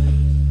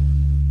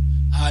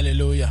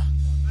 Hallelujah.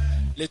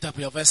 Lift up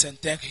your voice and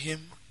thank him.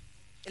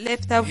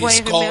 Lève ta voix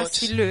et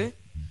remercie-le.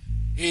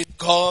 He is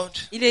God.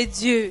 Il est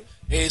Dieu.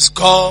 He is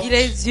God. Il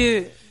est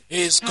Dieu.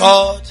 He is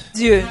God.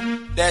 Dieu.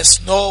 There's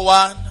no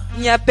one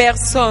Il n'y a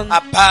personne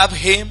above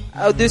him.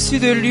 au-dessus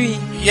de lui.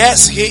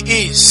 Yes, he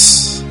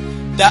is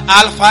the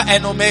Alpha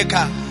and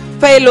Omega,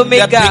 Alpha et the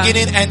l'Oméga,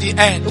 beginning and the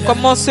end. le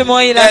commencement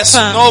et la There's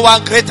fin. no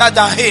one greater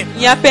than him. Il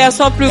n'y a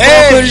personne plus grand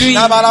que Hey, lui.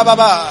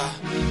 shabarababa.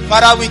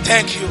 Father, we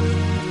thank you.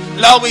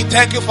 Lord, we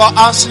thank you for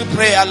answering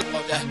prayer, Lord.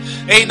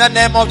 In the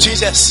name of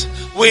Jesus,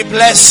 we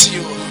bless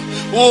you.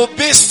 We'll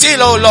be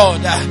still, oh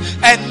Lord,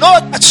 and know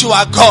that you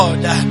are God.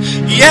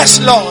 Yes,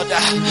 Lord.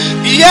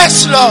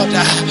 Yes, Lord.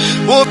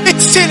 We'll be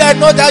still and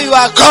know that you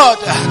are God.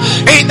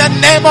 In the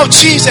name of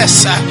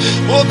Jesus,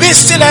 we'll be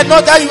still and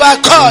know that you are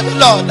God,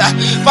 Lord.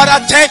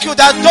 Father, thank you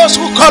that those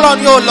who call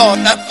on you,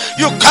 Lord,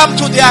 you come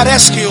to their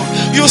rescue.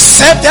 You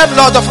save them,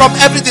 Lord, from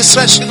every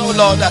distraction, oh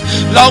Lord.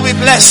 Lord, we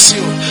bless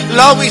you.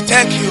 Lord, we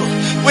thank you.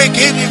 We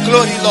give you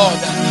glory, Lord.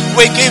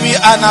 We give you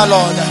honor,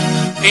 Lord.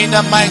 In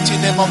the mighty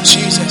name of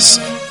Jesus.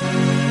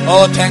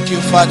 Oh, thank you,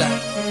 Father.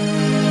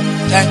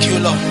 Thank you,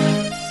 Lord.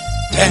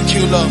 Thank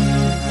you, Lord.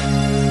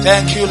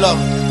 Thank you, Lord.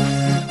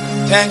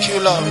 Thank you,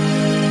 Lord.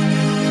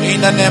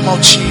 In the name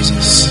of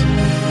Jesus,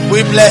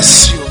 we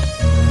bless you.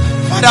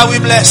 Father, we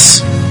bless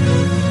you.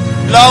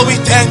 Lord, we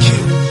thank you.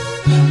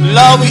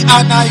 Lord, we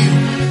honor you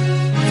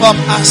from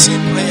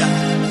answering prayer.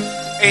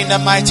 In the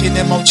mighty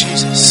name of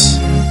Jesus.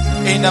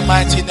 In the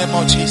mighty name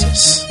of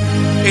Jesus.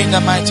 In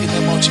the mighty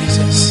name of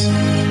Jesus.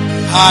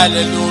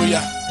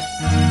 Hallelujah.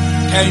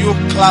 Can you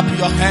clap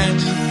your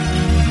hands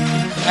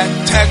and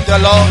thank the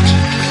Lord?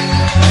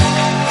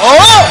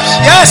 Oh,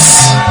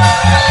 yes.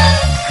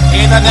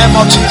 In the name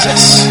of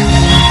Jesus.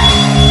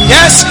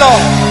 Yes,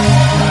 Lord.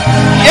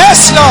 Yes,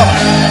 Lord.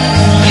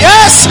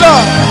 Yes,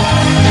 Lord.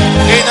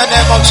 In the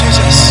name of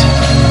Jesus.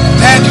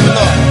 Thank you,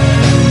 Lord.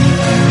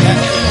 Thank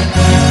you, Lord.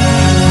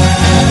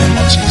 In the name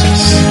of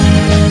Jesus.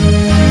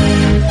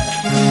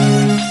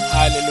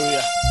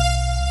 Hallelujah.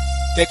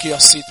 Take your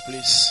seat,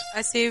 please.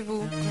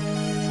 Asseyez-vous.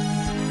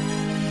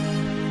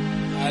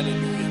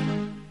 Hallelujah.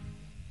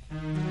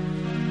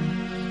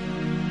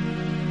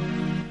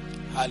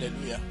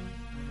 Hallelujah.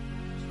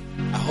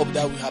 I hope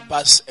that we have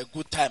passed a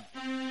good time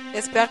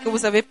J'espère que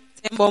vous avez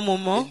passé un bon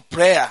moment in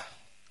prayer.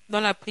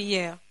 dans la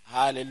prière.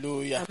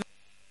 Hallelujah.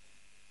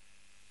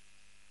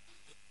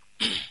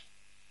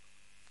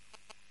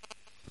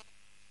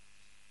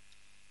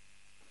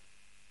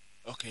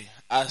 Okay,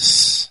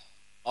 as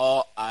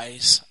all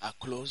eyes are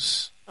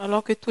closed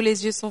Alors que tous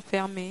les yeux sont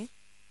fermés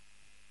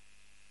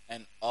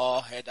and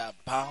all heads are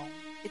bowed,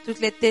 et toutes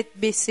les têtes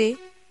baissées,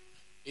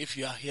 if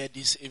you are here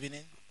this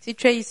evening si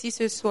tu es ici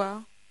ce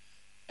soir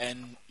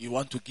and you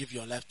want to give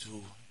your life to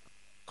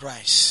et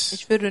Christ,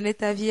 tu veux donner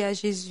ta vie à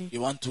Jésus,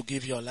 you want to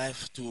give your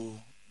life to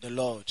the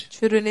Lord, tu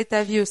veux donner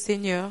ta vie au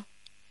Seigneur,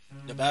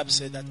 the Bible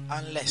says that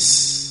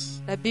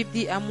unless la Bible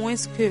dit à moins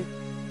que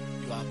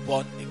you are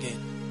born again,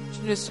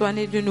 tu ne sois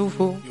né de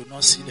nouveau, you will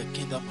not see the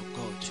kingdom of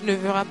God. tu ne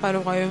verras pas le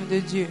royaume de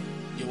Dieu.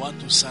 You want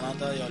to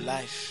surrender your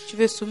life. Tu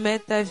veux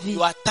soumettre ta vie.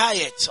 You are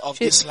tired of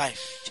this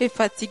life. Tu es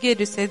fatigué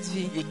de cette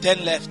vie. You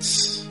turn left.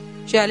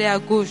 Tu es allé à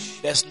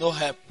gauche. There's no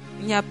help.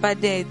 Il n'y a pas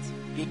d'aide.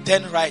 You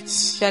turn right.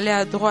 Tu es allé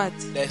à droite.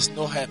 There's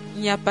no help.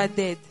 Il n'y a pas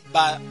d'aide.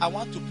 But I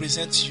want to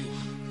present you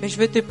Mais je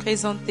veux te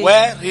présenter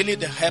where really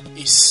the help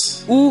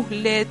is. où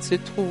l'aide se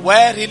trouve.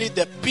 Where really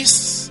the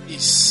peace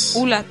is.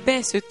 Où la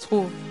paix se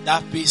trouve.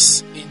 That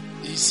peace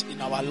is in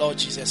our Lord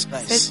Jesus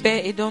Cette Christ.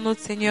 paix est dans notre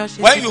Seigneur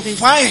When you Jésus-Christ.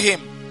 find Him,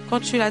 Quand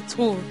tu la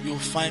trouves, you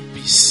find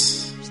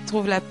peace tu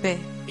trouves la paix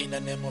in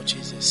the name of au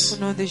Jesus.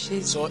 nom de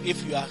Jésus. So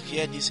if you are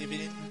here this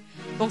evening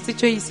Donc si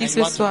tu es ici and you ce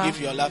want to soir give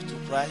your life to et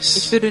tu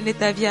Christ, veux donner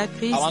ta vie à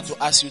Christ, I want to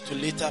ask you to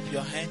lift up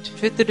your hand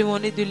je vais te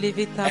demander de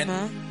lever ta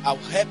main and I'll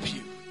help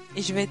you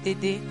et je vais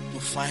t'aider to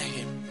find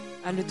Him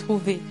à le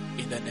trouver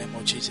in the name of au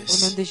nom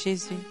Jesus. de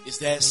Jésus. Is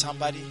there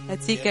somebody Y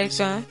a-t-il here this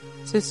quelqu'un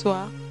ce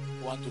soir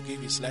who want to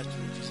give his life to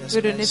qui Jesus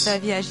veut donner Christ? sa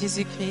vie à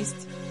Jésus-Christ?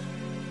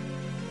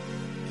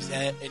 Is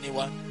there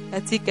anyone? Y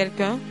a-t-il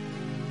quelqu'un?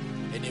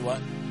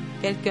 Anyone?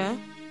 Quelqu'un?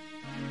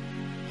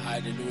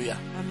 Hallelujah.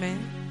 Amen.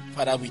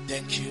 Father, we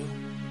thank you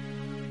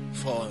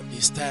for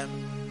this time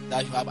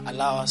that you have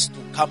allowed us to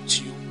come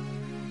to you,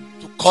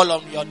 to call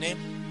on your name.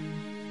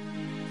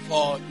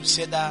 For you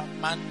said that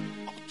man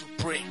ought to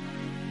pray,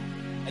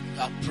 and you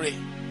have prayed.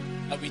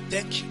 And we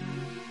thank you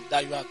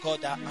that you are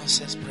God that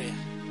answers prayer.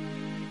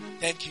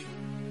 Thank you.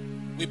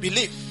 We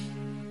believe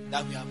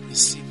that we have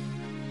received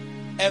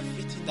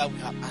everything that we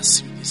have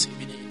asked you this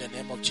evening in the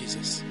name of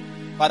Jesus.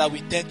 Father, we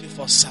thank you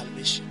for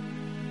salvation.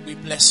 We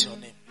bless your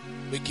name.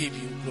 We give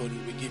you glory.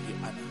 We give you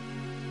honor.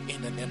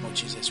 In the name of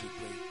Jesus we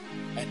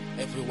pray. And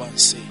everyone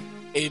say,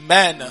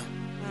 Amen.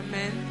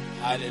 Amen.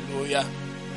 Hallelujah.